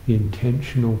the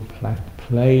intentional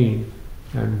plane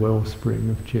and wellspring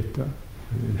of citta,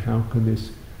 and how can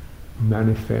this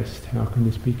manifest, how can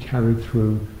this be carried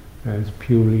through as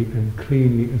purely and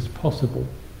cleanly as possible.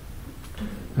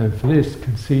 And for this,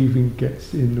 conceiving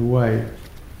gets in the way,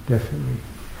 definitely.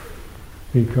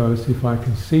 Because if I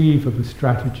conceive of a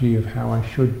strategy of how I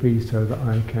should be so that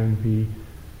I can be,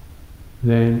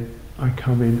 then I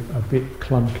come in a bit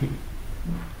clunky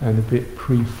and a bit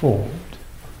preformed.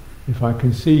 If I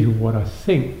conceive of what I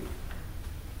think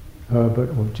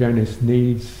Herbert or Janice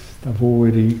needs, I've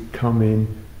already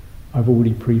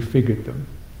prefigured them.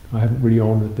 I haven't really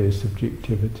honoured their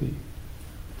subjectivity.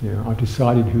 I've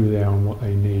decided who they are and what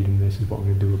they need, and this is what I'm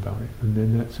going to do about it. And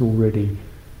then that's already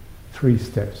 3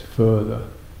 steps further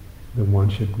than one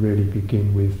should really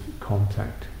begin with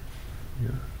contact.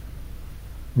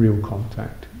 Real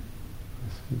contact.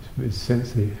 It's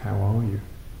essentially, how are you?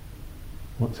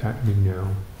 What's happening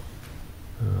now?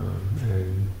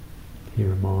 And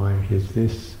here am I, here's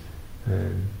this,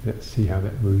 and let's see how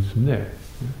that moves from there.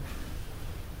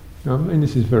 And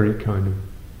this is very kind of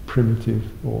primitive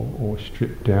or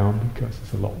stripped down, because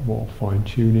there's a lot more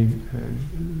fine-tuning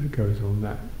and it goes on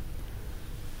that.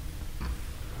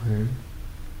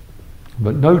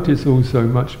 But notice also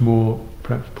much more,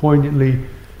 perhaps poignantly,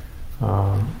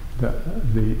 that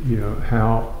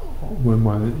how when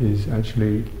one is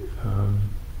actually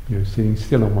sitting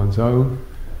still on one's own,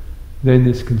 then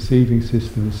this conceiving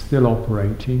system is still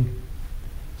operating,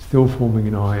 still forming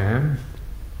an I am.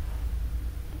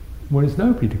 Well, there's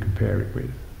nobody to compare it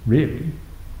with, really.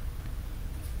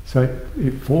 So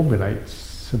it formulates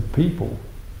some people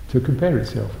to compare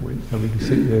itself with. So we can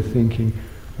sit there thinking,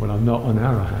 well, I'm not an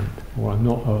arahant, or I'm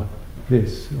not a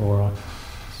this, or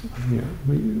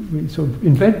we sort of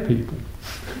invent people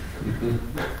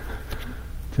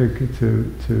to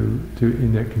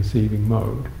in that conceiving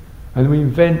mode, and we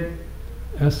invent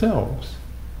ourselves.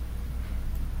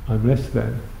 I'm less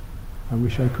than. I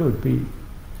wish I could be.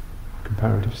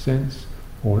 Comparative sense.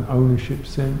 or an ownership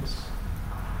sense.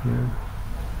 Yeah.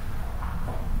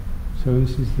 So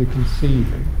this is the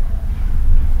conceiving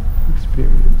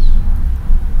experience.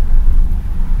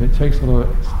 It takes a lot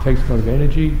of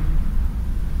energy,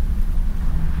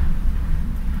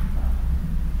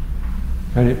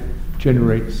 and it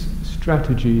generates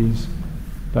strategies,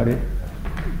 but it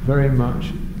very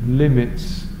much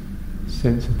limits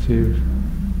sensitive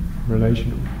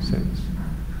relational sense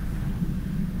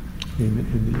in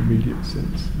the immediate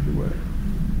sense of the word.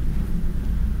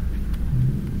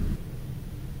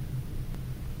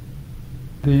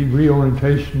 The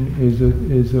reorientation is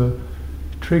a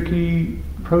tricky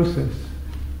process,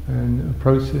 and a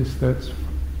process that's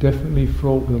definitely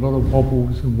fraught with a lot of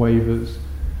wobbles and wavers,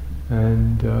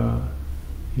 and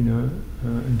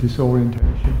and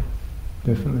disorientation,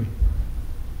 definitely.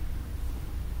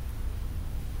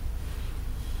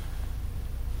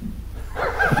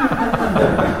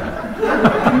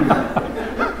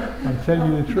 I tell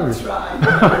you the truth.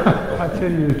 I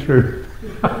tell you the truth.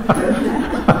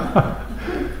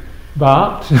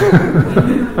 But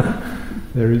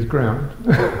there is ground,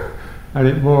 and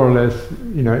it more or less,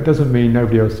 it doesn't mean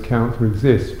nobody else counts or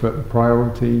exists, but the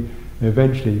priority,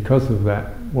 eventually, because of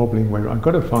that wobbling way, I've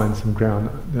got to find some ground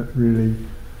that really,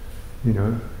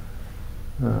 because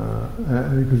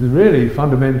really,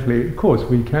 fundamentally, of course,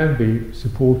 we can be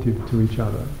supportive to each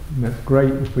other, and that's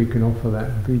great if we can offer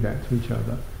that and be that to each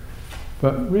other.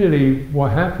 But really,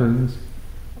 what happens,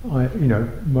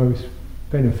 most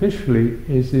beneficially,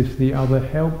 is if the other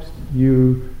helps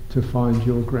you to find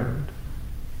your ground.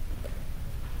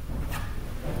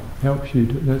 Helps you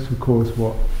to, that's of course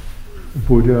what a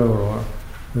Buddha or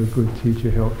a good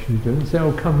teacher helps you to do. And say,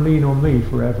 oh, come lean on me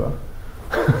forever.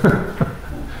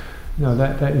 No,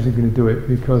 that isn't going to do it,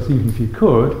 because even if you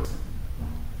could,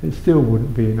 it still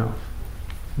wouldn't be enough.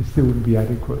 It still wouldn't be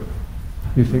adequate.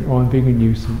 You think, oh, I'm being a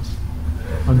nuisance,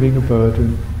 I'm being a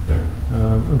burden,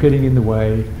 I'm getting in the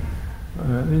way.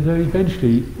 And so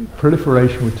eventually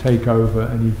proliferation would take over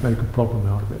and you'd make a problem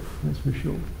out of it, that's for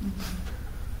sure.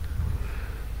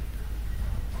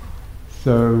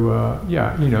 So,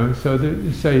 so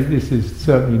say this is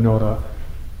certainly not a,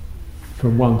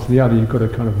 from one to the other, you've got to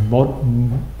kind of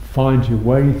find your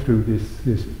way through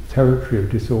this territory of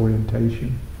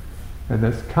disorientation. And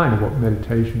that's kind of what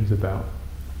meditation's about.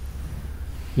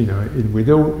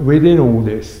 Within all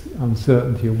this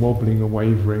uncertainty and wobbling and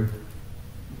wavering,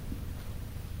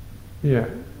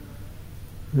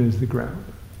 there's the ground,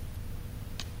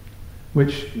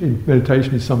 which in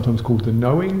meditation is sometimes called the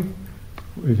knowing,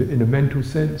 in a mental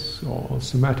sense or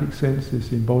somatic sense,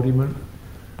 this embodiment.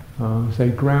 Say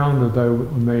ground, although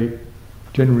I may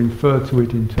generally refer to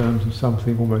it in terms of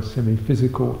something almost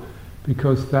semi-physical,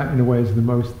 because that in a way is the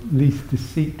least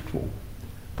deceitful.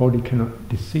 Body cannot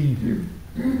deceive you,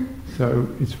 so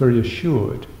it's very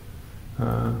assured.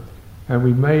 And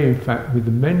we may, in fact, with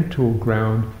the mental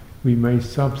ground, we may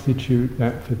substitute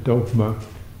that for dogma,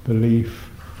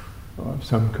 belief of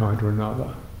some kind or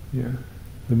another.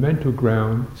 The mental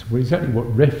ground is exactly what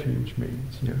refuge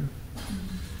means.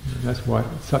 That's why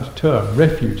it's such a term,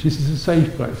 refuge. This is a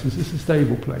safe place. This is a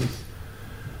stable place.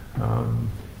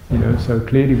 So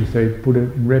clearly we say Buddha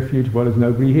in refuge. Well, there's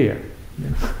nobody here.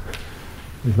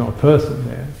 There's not a person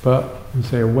there. But we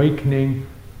say awakening,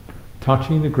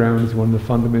 touching the ground is one of the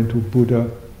fundamental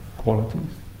Buddha qualities.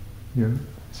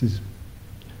 This is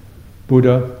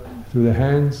Buddha through the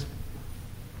hands,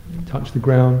 touch the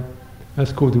ground.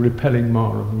 That's called the repelling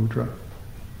Mara mudra.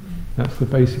 That's the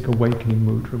basic awakening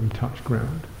mudra, we touch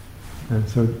ground. And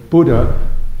so Buddha,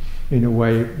 in a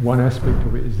way, one aspect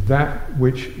of it is that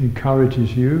which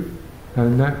encourages you,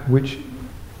 and that which,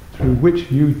 through which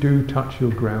you do touch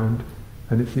your ground,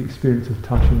 and it's the experience of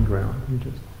touching ground. You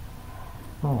just,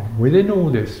 within all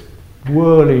this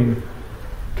whirling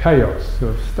chaos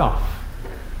of stuff,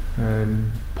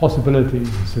 and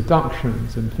possibilities and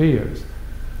seductions and fears,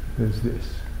 there's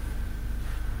this.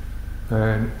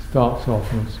 And it starts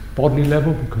off on a bodily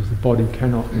level, because the body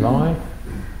cannot lie,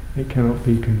 it cannot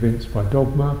be convinced by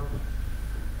dogma,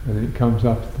 and then it comes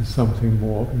up to something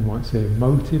more, you might say,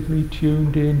 emotively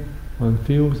tuned in. One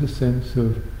feels a sense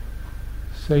of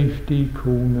safety,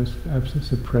 coolness,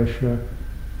 absence of pressure,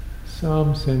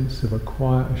 some sense of a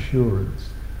quiet assurance.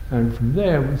 And from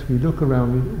there, once we look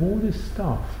around, all this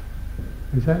stuff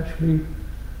is actually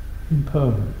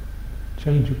impermanent,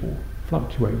 changeable,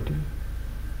 fluctuating.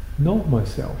 Not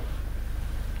myself,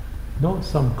 not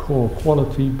some core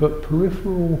quality, but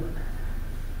peripheral,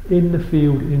 in the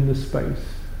field, in the space.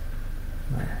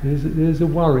 There's a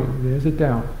worry, there's a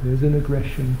doubt, there's an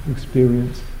aggression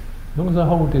experience. As long as I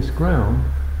hold this ground,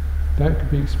 that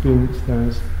could be experienced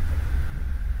as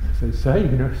they say,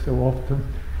 so often.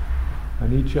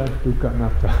 Anicca, dukkha,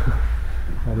 anatta.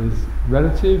 That is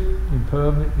relative,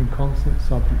 impermanent, inconstant,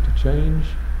 subject to change,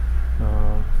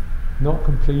 not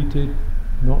completed,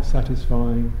 not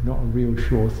satisfying, not a real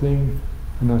sure thing.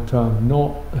 Anatta,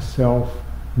 not a self,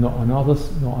 not another,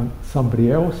 not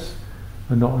somebody else,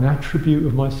 and not an attribute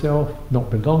of myself, not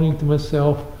belonging to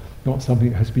myself, not something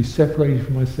that has to be separated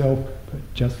from myself, but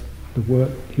just the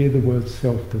word. Here, the word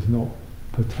self does not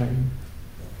pertain.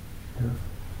 Yeah.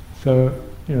 So,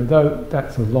 though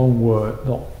that's a long word,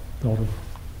 lot of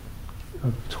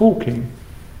talking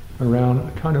around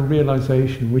a kind of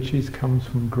realization which comes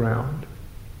from ground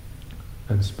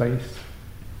and space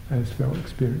as felt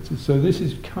experiences. So this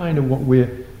is kind of what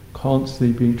we're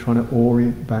constantly trying to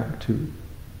orient back to,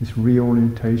 this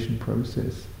reorientation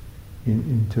process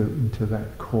into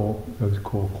that those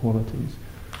core qualities.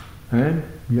 And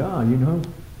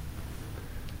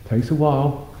takes a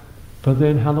while, but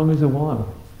then how long is a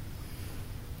while?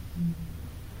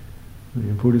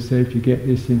 The Buddha said, if you get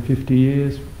this in 50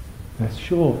 years, that's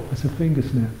short, that's a finger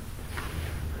snap.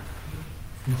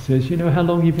 He says, how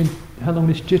long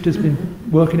this Citta's been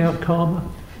working out karma?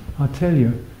 I tell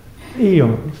you,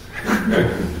 eons.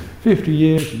 50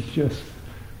 years is just,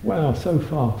 wow, so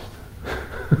fast.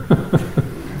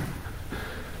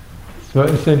 So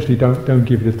essentially don't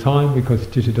give it a time, because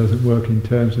Citta doesn't work in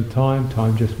terms of time.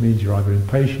 Time just means you're either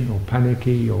impatient or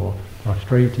panicky or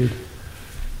frustrated.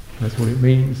 That's what it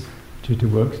means. Citta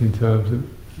works in terms of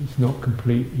it's not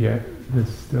complete yet, there's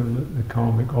still the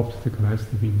karmic obstacle has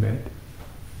to be met.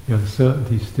 The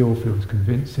uncertainty still feels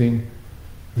convincing.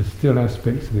 There's still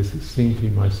aspects of this that seem to be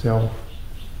myself.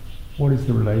 What is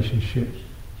the relationship?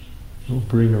 It will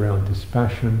bring around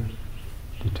dispassion,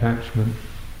 detachment,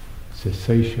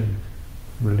 cessation,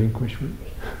 relinquishment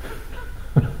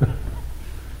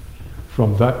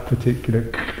from that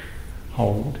particular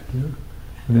hold. And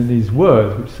then these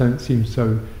words, which don't seem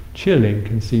so chilling,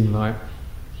 can seem like,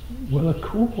 well, of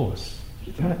course,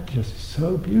 that just is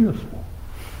so beautiful.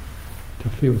 To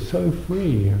feel so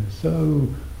free and so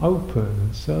open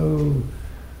and so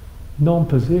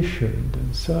non-positioned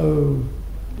and so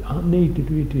unneeded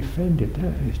to be defended,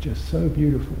 that is just so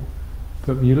beautiful.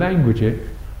 But when you language it,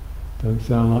 don't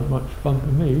sound like much fun to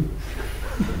me.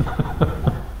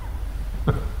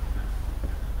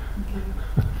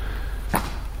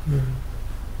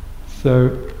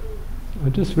 So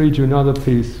I'll just read you another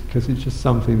piece, because it's just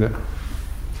something that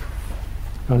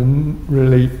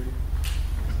really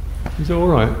is all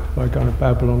right if I kind of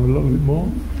babble on a little bit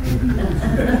more.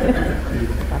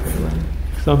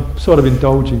 So I'm sort of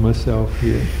indulging myself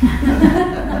here.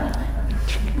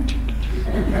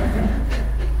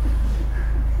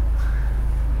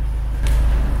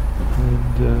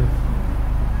 And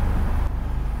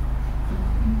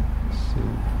let's see.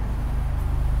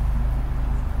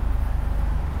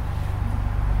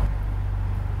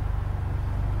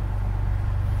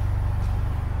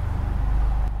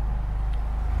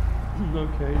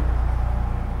 Okay.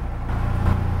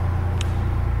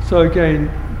 So again,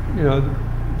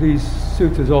 these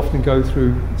suttas often go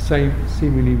through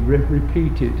seemingly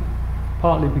repeated,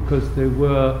 partly because they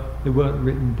weren't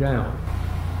written down.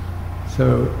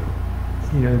 So,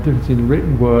 the difference in the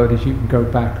written word is you can go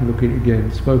back and look at it again.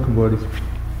 The spoken word is,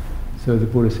 so the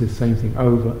Buddha says the same thing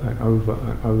over and over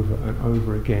and over and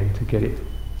over again to get it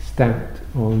stamped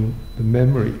on the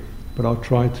memory. But I'll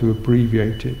try to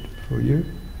abbreviate it for you.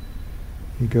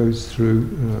 He goes through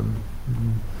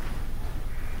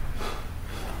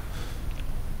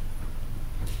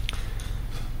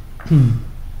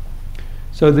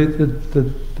so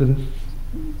the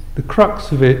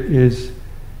crux of it is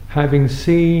having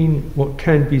seen what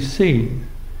can be seen.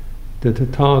 The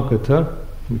Tathagata,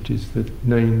 which is the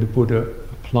name the Buddha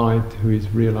applied to his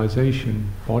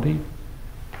realization body,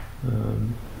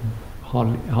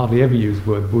 hardly ever used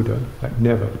the word Buddha, in fact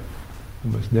never,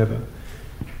 almost never,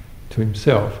 to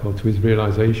himself or to his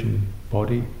realization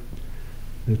body.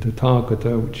 The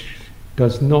Tathagata, which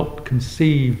does not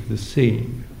conceive the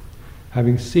seen,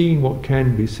 having seen what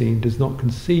can be seen, does not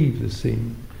conceive the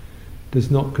seen, does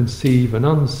not conceive an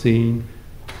unseen,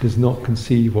 does not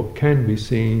conceive what can be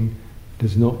seen,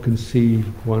 does not conceive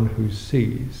one who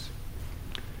sees.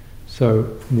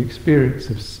 So, in the experience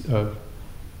of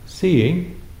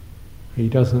seeing, he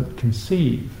doesn't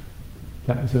conceive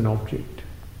that as an object.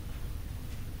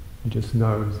 He just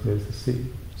knows there's a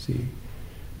see.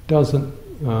 Doesn't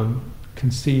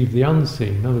conceive the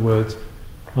unseen. In other words,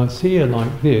 I see her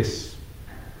like this,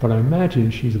 but I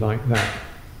imagine she's like that.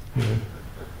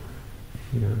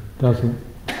 Doesn't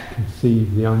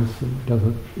conceive the unseen.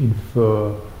 Doesn't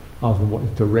infer other than what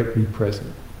is directly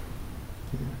present.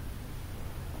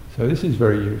 So this is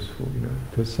very useful,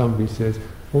 because somebody says,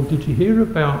 "Oh, did you hear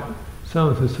about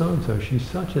so-and-so? She's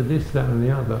such a this, that and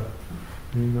the other."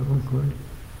 And you go, "Oh, good."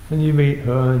 And you meet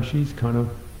her and she's kind of,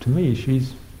 to me,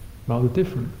 she's rather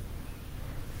different.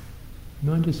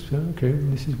 And I just say, okay,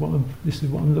 this is what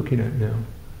I'm looking at now.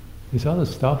 This other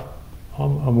stuff,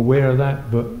 I'm aware of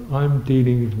that, but I'm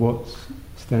dealing with what's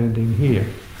standing here.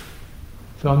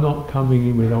 So I'm not coming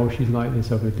in with, "Oh, she's like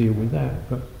this, I've got to deal with that,"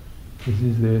 but this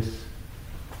is this.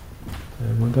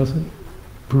 And one doesn't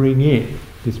bring in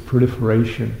this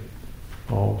proliferation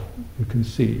of the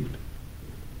conceived.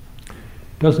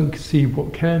 Doesn't conceive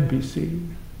what can be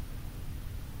seen.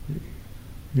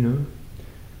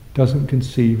 Doesn't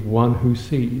conceive one who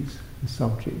sees the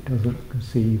subject, doesn't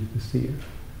conceive the seer.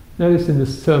 Notice in the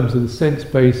terms of the sense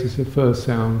basis, it first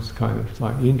sounds kind of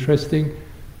slightly interesting,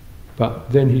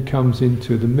 but then he comes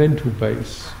into the mental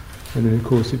base, and then of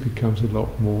course it becomes a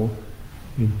lot more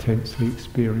intensely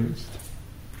experienced.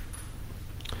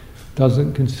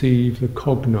 Doesn't conceive the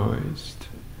cognized.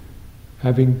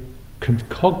 Having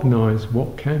cognized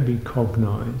what can be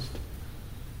cognized,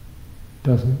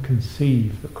 doesn't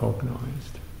conceive the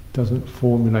cognized. Doesn't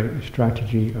formulate a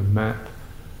strategy, a map,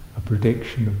 a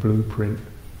prediction, a blueprint,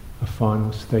 a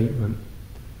final statement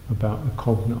about the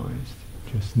cognized.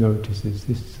 Just notices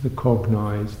this is the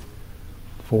cognized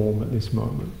form at this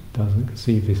moment. Doesn't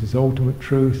conceive this is ultimate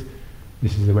truth,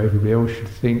 this is the way everybody else should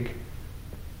think.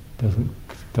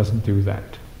 Doesn't do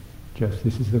that. Just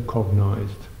this is the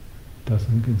cognized.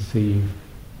 Doesn't conceive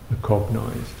the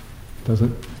cognized.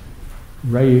 Doesn't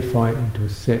reify it into a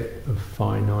set of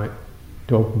finite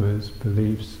dogmas,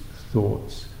 beliefs,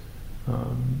 thoughts,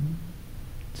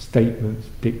 statements,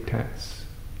 diktats,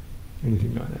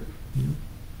 anything like that.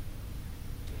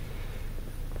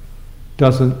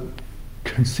 Doesn't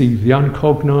conceive the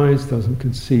uncognized, doesn't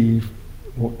conceive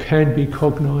what can be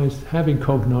cognized. Having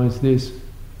cognized this,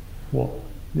 what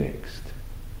next?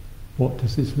 What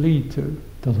does this lead to?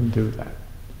 Doesn't do that.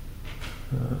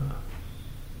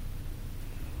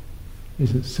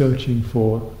 Isn't searching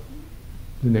for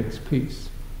the next piece.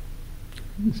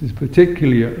 This is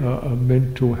particularly a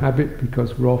mental habit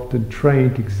because we're often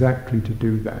trained exactly to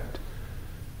do that.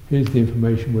 Here's the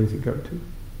information, where does it go to?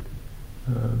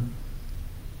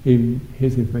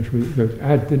 Here's the information, where does it go to?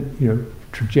 Add the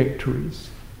trajectories.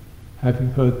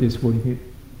 Having heard this, what do you think?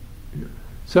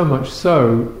 So much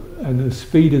so, and the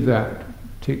speed of that,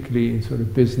 particularly in sort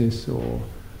of business or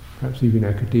perhaps even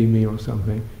academia or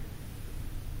something,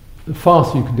 the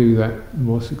faster you can do that, the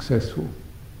more successful.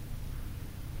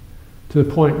 To the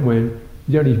point when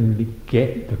you don't even really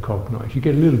get the cognized. You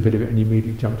get a little bit of it and you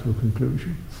immediately jump to a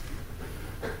conclusion.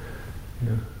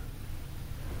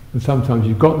 And sometimes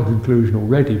you've got the conclusion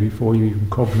already before you even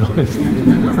cognize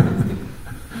it.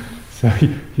 So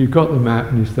you've got the map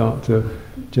and you start to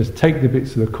just take the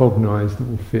bits of the cognized that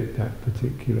will fit that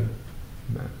particular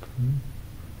map.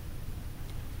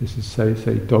 This is say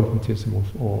dogmatism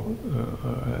or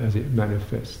as it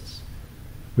manifests.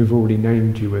 We've already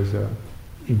named you as a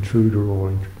intruder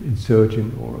or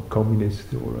insurgent or a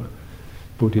communist or a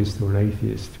Buddhist or an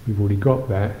atheist. We've already got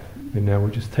that, and now we'll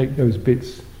just take those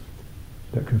bits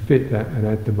that can fit that and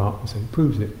add them up and say,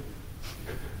 proves it.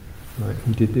 Right,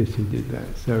 he did this, he did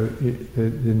that. So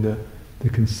then the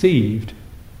conceived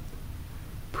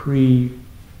predates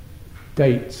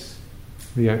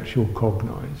the actual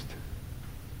cognized.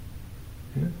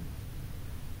 Yeah?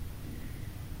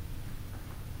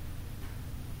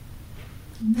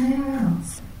 May I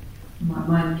ask? My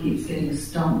mind keeps getting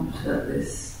stumped at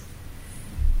this.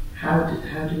 How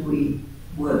do we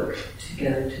work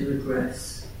together to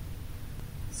address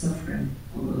suffering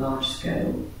on a large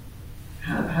scale?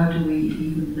 How do we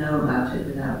even know about it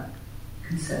without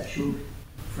conceptual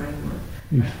framework?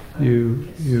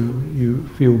 You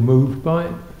feel moved by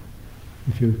it,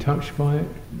 you feel touched by it,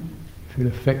 you feel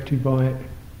affected by it,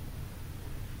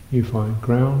 you find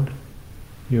ground,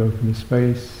 you open the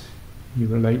space, you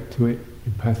relate to it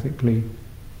empathically,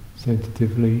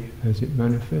 sensitively as it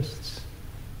manifests,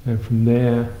 and from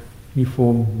there you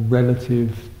form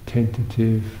relative,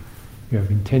 tentative, you have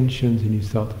intentions and you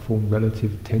start to form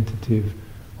relative, tentative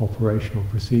operational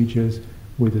procedures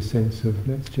with a sense of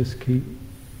let's just keep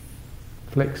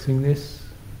flexing this,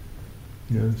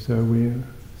 so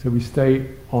we stay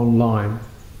online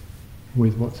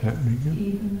with what's happening. Yeah?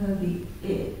 Even though the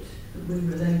it that we're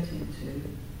relating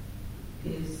to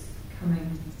is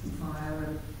coming via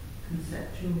a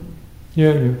conceptual...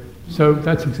 Yeah. So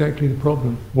that's exactly the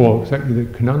problem, or exactly the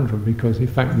conundrum, because in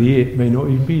fact the it may not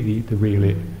even be the real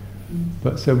it.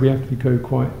 But so we have to go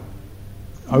quite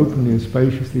openly and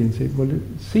spaciously and say, well, it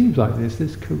seems like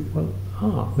this could,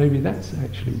 maybe that's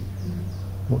actually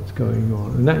what's going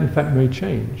on. And that in fact may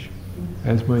change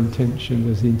as the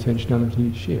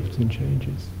intentionality shifts and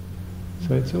changes.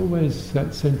 So it's always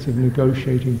that sense of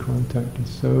negotiating contact is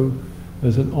so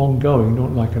as an ongoing,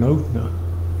 not like an opener,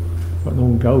 but an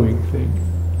ongoing thing.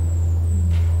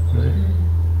 Right?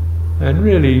 And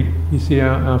really, you see,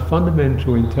 our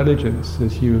fundamental intelligence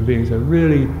as human beings, a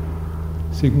really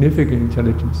significant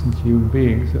intelligence as human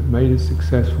beings that made us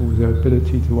successful is our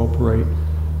ability to operate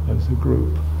as a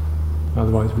group.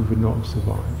 Otherwise we would not have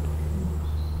survived.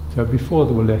 So before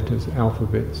there were letters,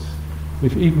 alphabets,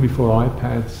 even before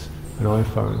iPads and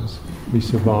iPhones, we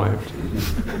survived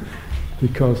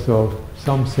because of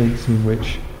some sense in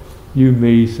which you,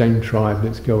 me, same tribe,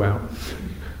 let's go out.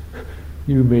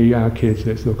 You, me, our kids,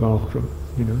 let's look after them.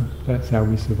 You know, that's how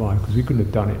we survive, because we couldn't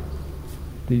have done it.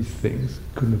 These things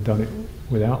couldn't have done it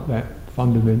without that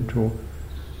fundamental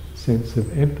sense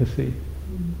of empathy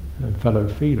and fellow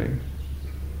feeling.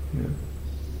 You know,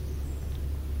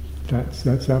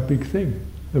 that's our big thing.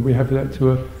 That we have that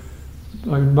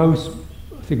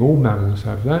I think all mammals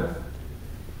have that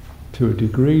to a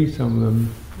degree. Some of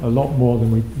them a lot more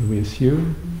than we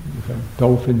assume. In fact,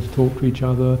 dolphins talk to each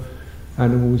other.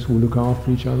 Animals will look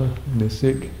after each other when they're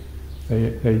sick.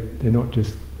 They're not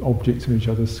just objects on each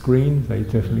other's screens, they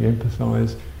definitely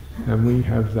empathise, and we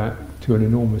have that to an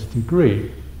enormous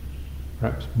degree,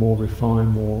 perhaps more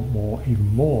refined,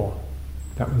 even more.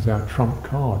 That was our trump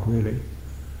card, really,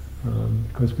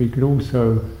 because we could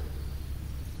also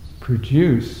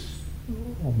produce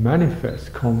or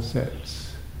manifest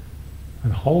concepts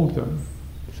and hold them,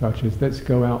 such as let's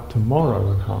go out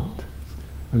tomorrow and hunt,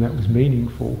 and that was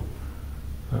meaningful.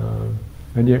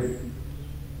 And yet,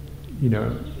 you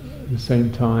know, at the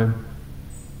same time,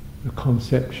 the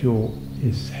conceptual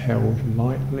is held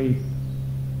lightly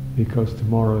because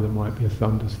tomorrow there might be a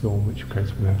thunderstorm, in which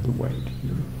case we'll have to wait. You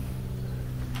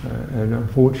know? And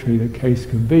unfortunately, the case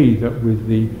can be that with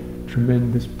the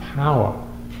tremendous power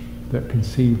that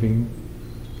conceiving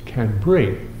can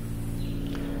bring,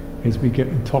 is we get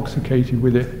intoxicated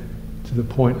with it to the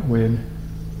point when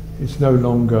it's no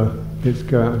longer let's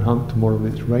go out and hunt tomorrow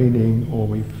when it's raining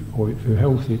or if we're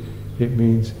healthy. It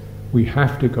means we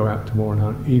have to go out tomorrow and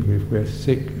hunt even if we're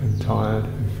sick and tired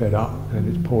and fed up and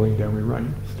it's pouring down with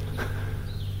rain.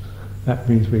 That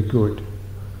means we're good.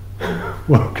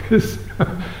 Well, because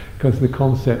the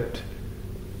concept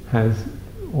has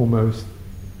almost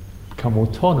become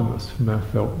autonomous from our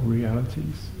felt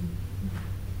realities.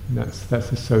 And that's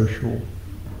a social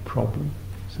problem,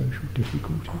 social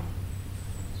difficulty.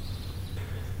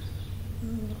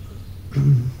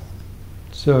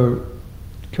 So,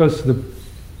 because the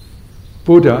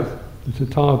Buddha, the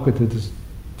Tathagata,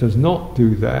 does not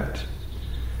do that,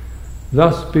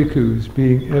 thus bhikkhus,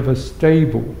 being ever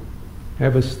stable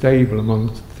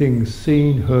amongst things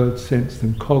seen, heard, sensed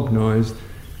and cognized,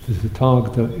 the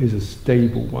Tathagata is a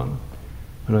stable one.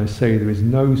 And I say there is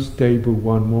no stable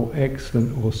one more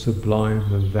excellent or sublime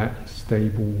than that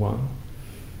stable one.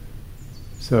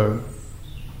 So,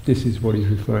 this is what he's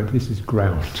referring to, this is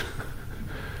ground.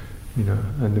 You know,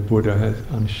 and the Buddha has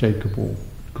unshakable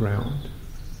ground.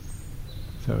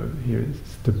 So here is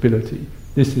stability.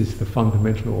 This is the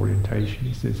fundamental orientation.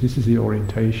 He says this is the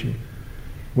orientation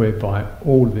whereby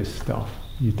all this stuff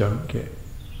you don't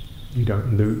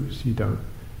lose, you don't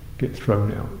get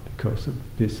thrown out because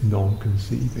of this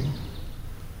non-conceiving.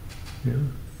 You know?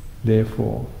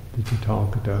 Therefore, the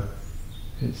Tathagata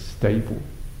is stable.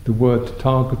 The word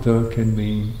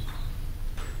Tathagata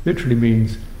literally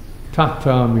means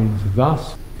Tata means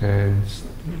thus, and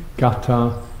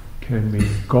gata can mean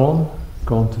gone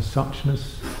to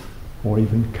suchness, or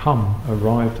even come,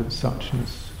 arrived at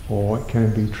suchness, or it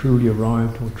can be truly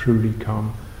arrived or truly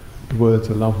come. The words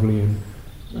are lovely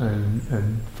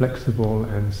and flexible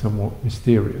and somewhat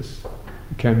mysterious.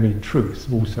 It can mean truth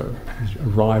also,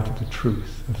 arrived at the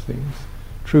truth of things.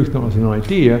 Truth not as an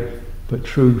idea, but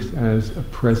truth as a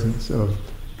presence of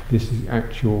this is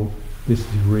actual, this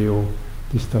is real,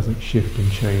 this doesn't shift and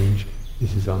change,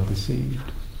 this is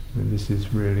undeceived. And this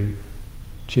is really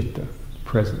citta,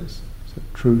 presence. So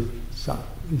truth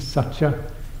is satya,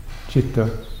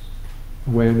 citta,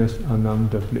 awareness,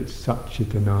 ananda, it's sat,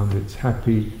 citta, ananda, it's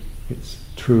happy, it's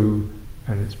true,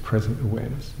 and it's present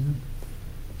awareness. You know?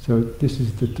 So this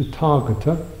is the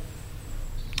Tathagata,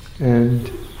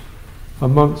 and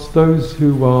amongst those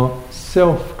who are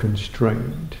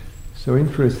self-constrained, so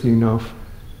interesting enough,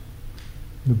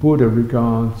 the Buddha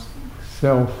regards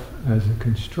self as a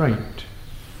constraint,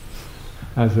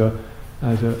 as a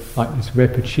like this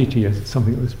repaciti, as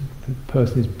something that the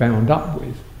person is bound up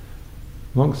with.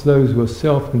 Amongst those who are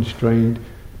self-constrained,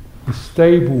 the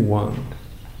stable one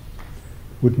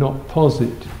would not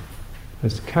posit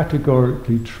as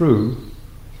categorically true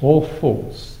or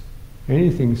false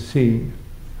anything seen,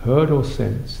 heard or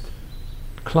sensed,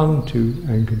 clung to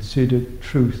and considered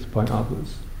truth by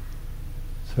others.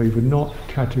 So he would not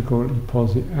categorically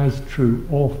posit as true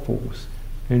or false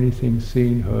anything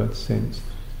seen, heard, sensed,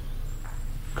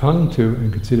 clung to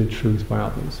and considered truth by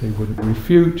others. So he wouldn't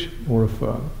refute or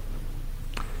affirm.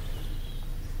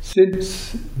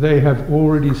 Since they have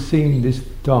already seen this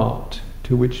dart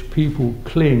to which people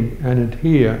cling and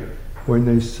adhere when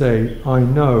they say, I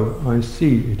know, I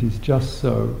see, it is just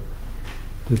so,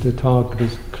 the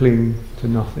Tathagatas cling to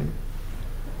nothing.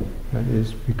 That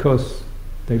is because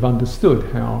they've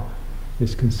understood how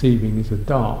this conceiving is a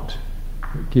dart.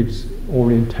 It gives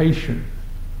orientation,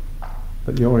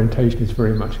 but the orientation is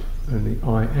very much only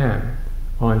I am,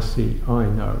 I see, I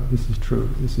know, this is true,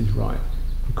 this is right,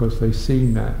 because they've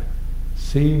seen that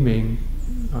seeming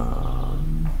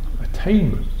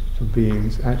attainment for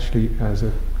beings actually as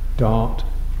a dart,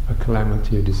 a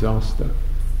calamity, a disaster.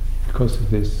 Because of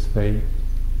this, they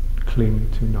cling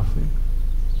to nothing.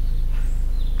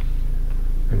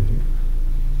 Anything?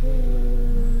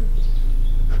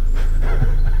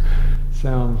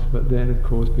 Sounds, but then of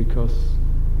course, because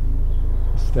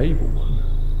a stable one,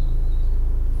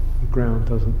 the ground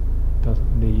doesn't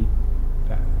need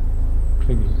that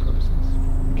clinging process.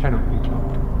 It cannot be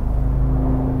clung to.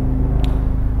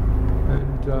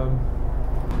 And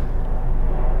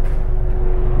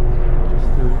just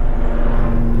to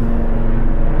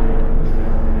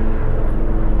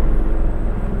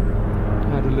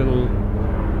add a little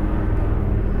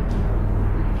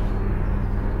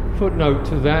footnote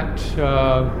to that,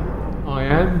 I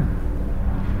am.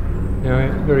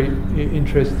 Now, very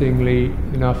interestingly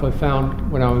enough, I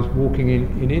found when I was walking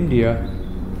in India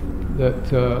that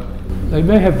they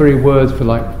may have very words for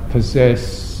like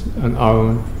possess and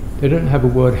own. They don't have a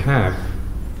word have.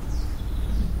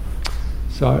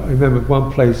 So I remember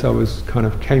one place I was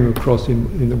came across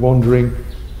in the wandering,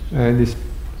 and this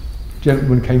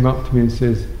gentleman came up to me and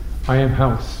says, I am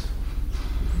house.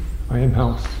 I am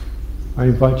house. I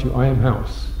invite you, I am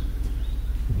house.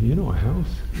 You're not a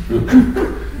house.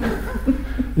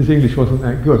 His English wasn't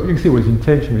that good. You can see what his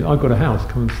intention was. I've got a house,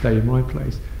 come and stay in my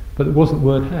place. But it wasn't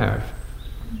word have.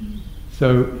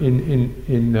 So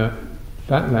in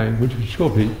that language, which is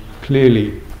probably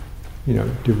clearly,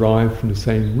 derived from the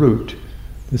same root,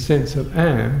 the sense of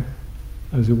am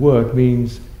as a word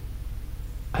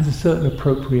has a certain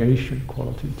appropriation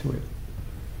quality to it.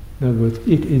 In other words,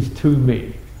 it is to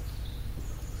me.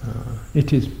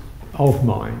 It is of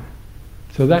mine.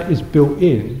 So that is built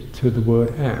in to the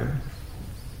word am.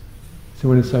 So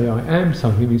when I say I am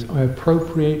something, it means I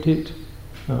appropriate it,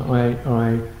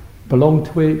 I belong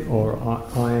to it, or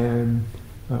I am.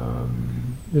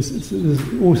 There's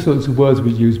all sorts of words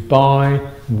we use: by,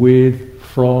 with,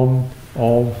 from,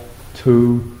 of,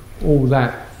 to. All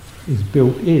that is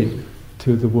built in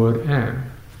to the word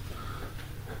am.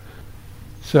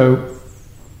 So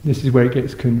this is where it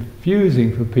gets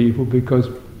confusing for people, because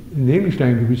in the English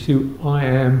language we see I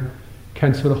am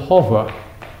can sort of hover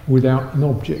without an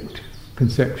object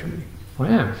conceptually. I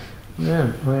am,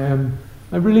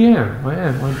 I really am, I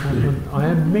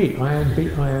am me, I am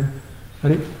be, I am.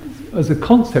 And it, as a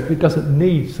concept, it doesn't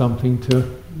need something to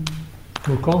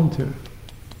hook onto.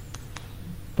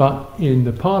 But in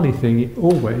the Pali thing, it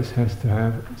always has to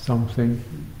have something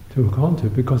to hook onto,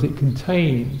 because it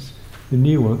contains the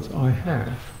nuance I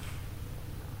have.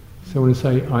 So when I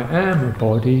say I am a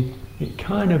body, it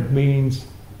kind of means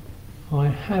I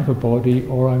have a body,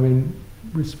 or I'm in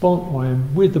response, or I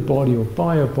am with a body or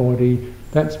by a body.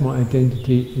 That's my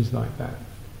identity, is like that.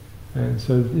 And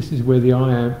so this is where the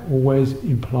I am always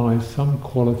implies some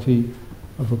quality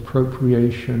of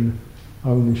appropriation,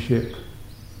 ownership,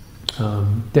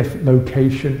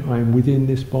 location. I am within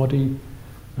this body,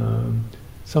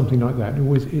 something like that.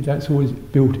 That's always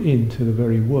built into the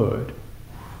very word.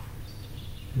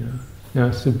 Yeah.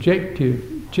 Now, subjective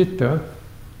citta,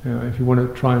 if you want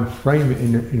to try and frame it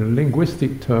in a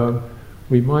linguistic term,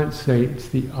 we might say it's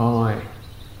the I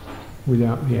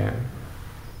without the am.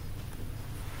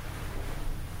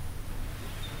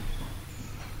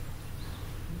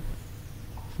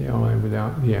 It's the I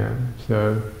without the am.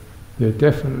 So there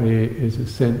definitely is a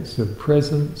sense of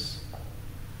presence,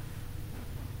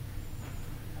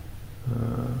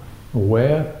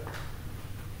 aware.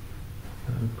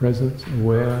 Presence,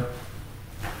 aware,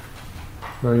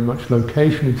 very much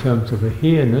location in terms of a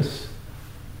here-ness.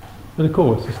 And of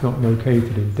course, it's not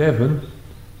located in Devon,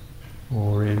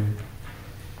 or in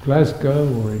Glasgow,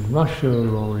 or in Russia,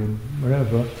 or in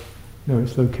wherever. No,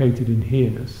 it's located in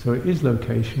here-ness. So it is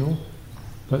locational,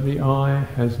 but the I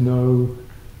has no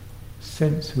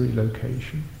sensory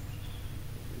location.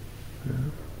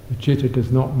 The citta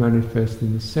does not manifest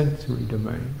in the sensory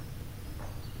domain.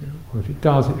 Or if it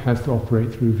does, it has to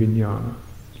operate through vijnana,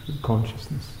 through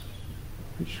consciousness,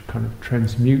 which kind of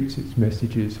transmutes its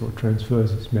messages or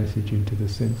transfers its message into the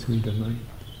sensory domain.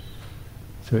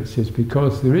 So it says,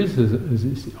 because there is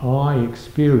this I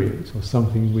experience, or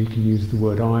something we can use the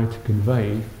word I to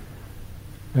convey,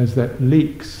 as that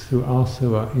leaks through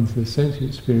asava into the sensory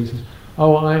experiences,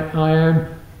 oh, I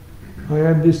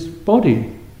am this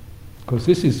body, because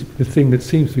this is the thing that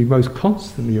seems to be most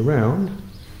constantly around,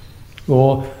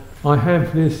 or I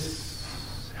have this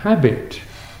habit,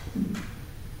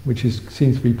 which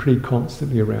seems to be pretty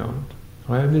constantly around.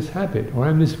 I am this habit, or I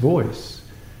am this voice,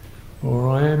 or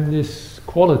I am this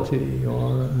quality,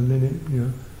 or and then it,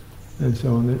 and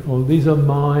so on. Or these are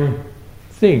my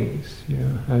things,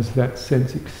 as that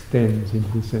sense extends into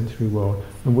the sensory world.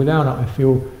 And without it, I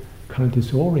feel kind of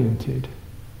disoriented,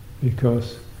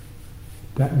 because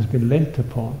that has been lent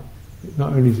upon.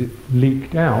 Not only is it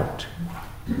leaked out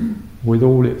with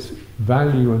all its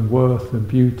value and worth and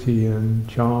beauty and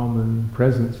charm and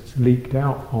presence, it's leaked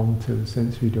out onto the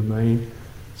sensory domain,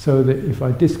 so that if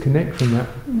I disconnect from that,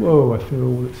 whoa, I feel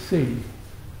all at sea.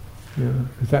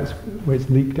 Because that's where it's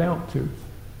leaked out to.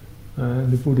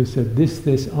 And the Buddha said,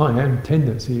 this I am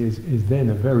tendency is then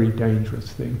a very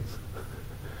dangerous thing.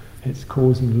 It's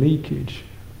causing leakage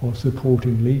or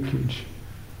supporting leakage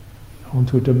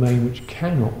onto a domain which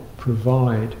cannot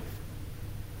provide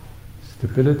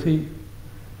stability,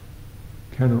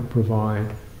 cannot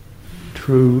provide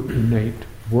true innate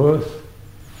worth,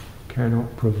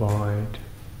 cannot provide,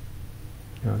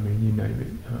 you name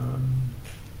it,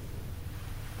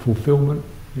 fulfillment,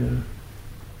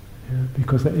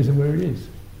 because that isn't where it is.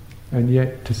 And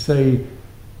yet to say,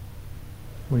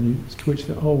 when you switch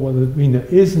that, there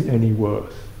isn't any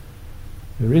worth,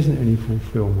 there isn't any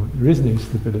fulfillment, there isn't any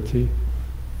stability.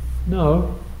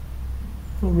 No,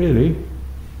 not really.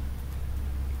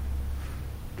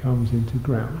 Comes into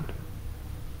ground.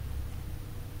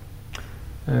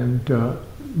 And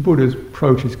Buddha's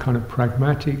approach is kind of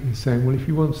pragmatic. He's saying, well, if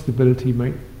you want stability,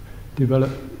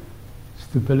 develop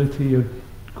stability of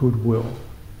goodwill.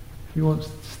 If you want to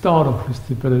start off with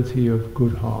stability of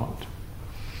good heart,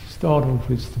 start off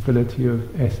with stability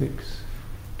of ethics,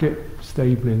 get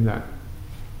stable in that.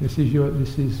 This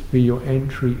is be your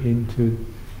entry into.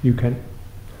 You can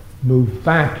move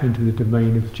back into the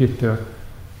domain of citta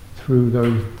through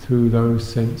those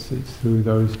senses, through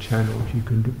those channels. You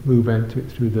can move into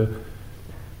it through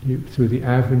the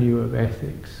avenue of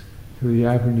ethics, through the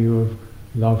avenue of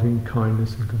loving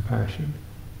kindness and compassion,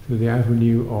 through the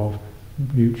avenue of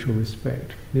mutual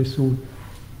respect. This will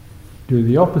do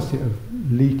the opposite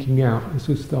of leaking out. This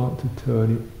will start to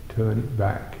turn it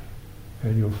back,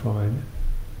 and you'll find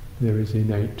there is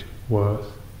innate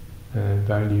worth and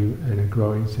value and a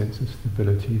growing sense of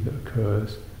stability that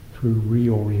occurs through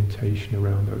reorientation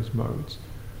around those modes.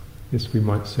 This we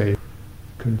might say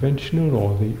conventional,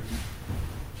 or the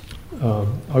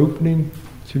opening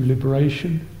to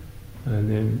liberation, and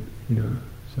then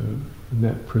and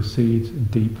that proceeds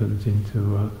and deepens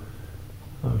into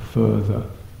a further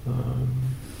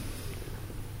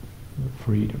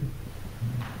freedom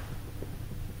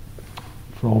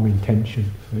from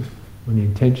intention. When the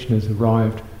intention has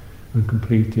arrived and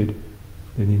completed,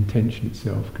 then the intention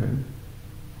itself can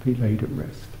be laid at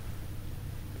rest.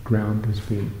 The ground has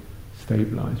been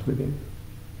stabilized within.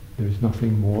 There is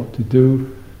nothing more to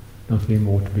do, nothing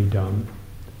more to be done.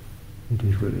 It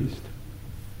is released.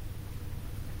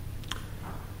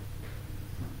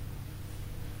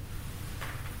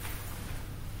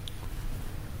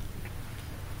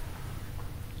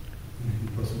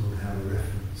 Possible to have a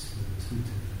reference to the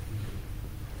Sucitto.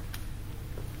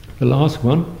 The last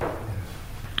one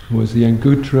was the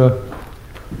Anguttara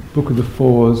Book of the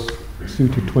Fours,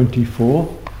 Sutta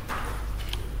 24.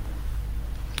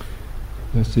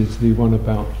 This is the one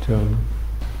about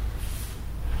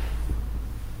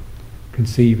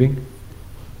conceiving.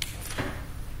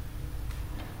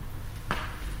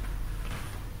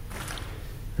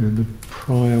 And the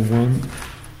prior one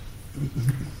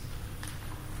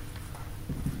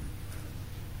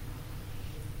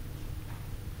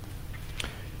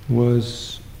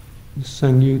was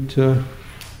Samyutta.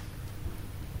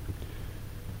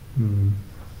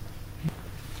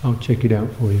 I'll check it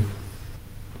out for you.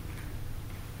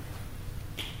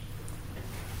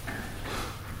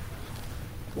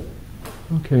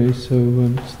 Okay, so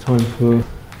it's time for a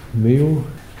meal.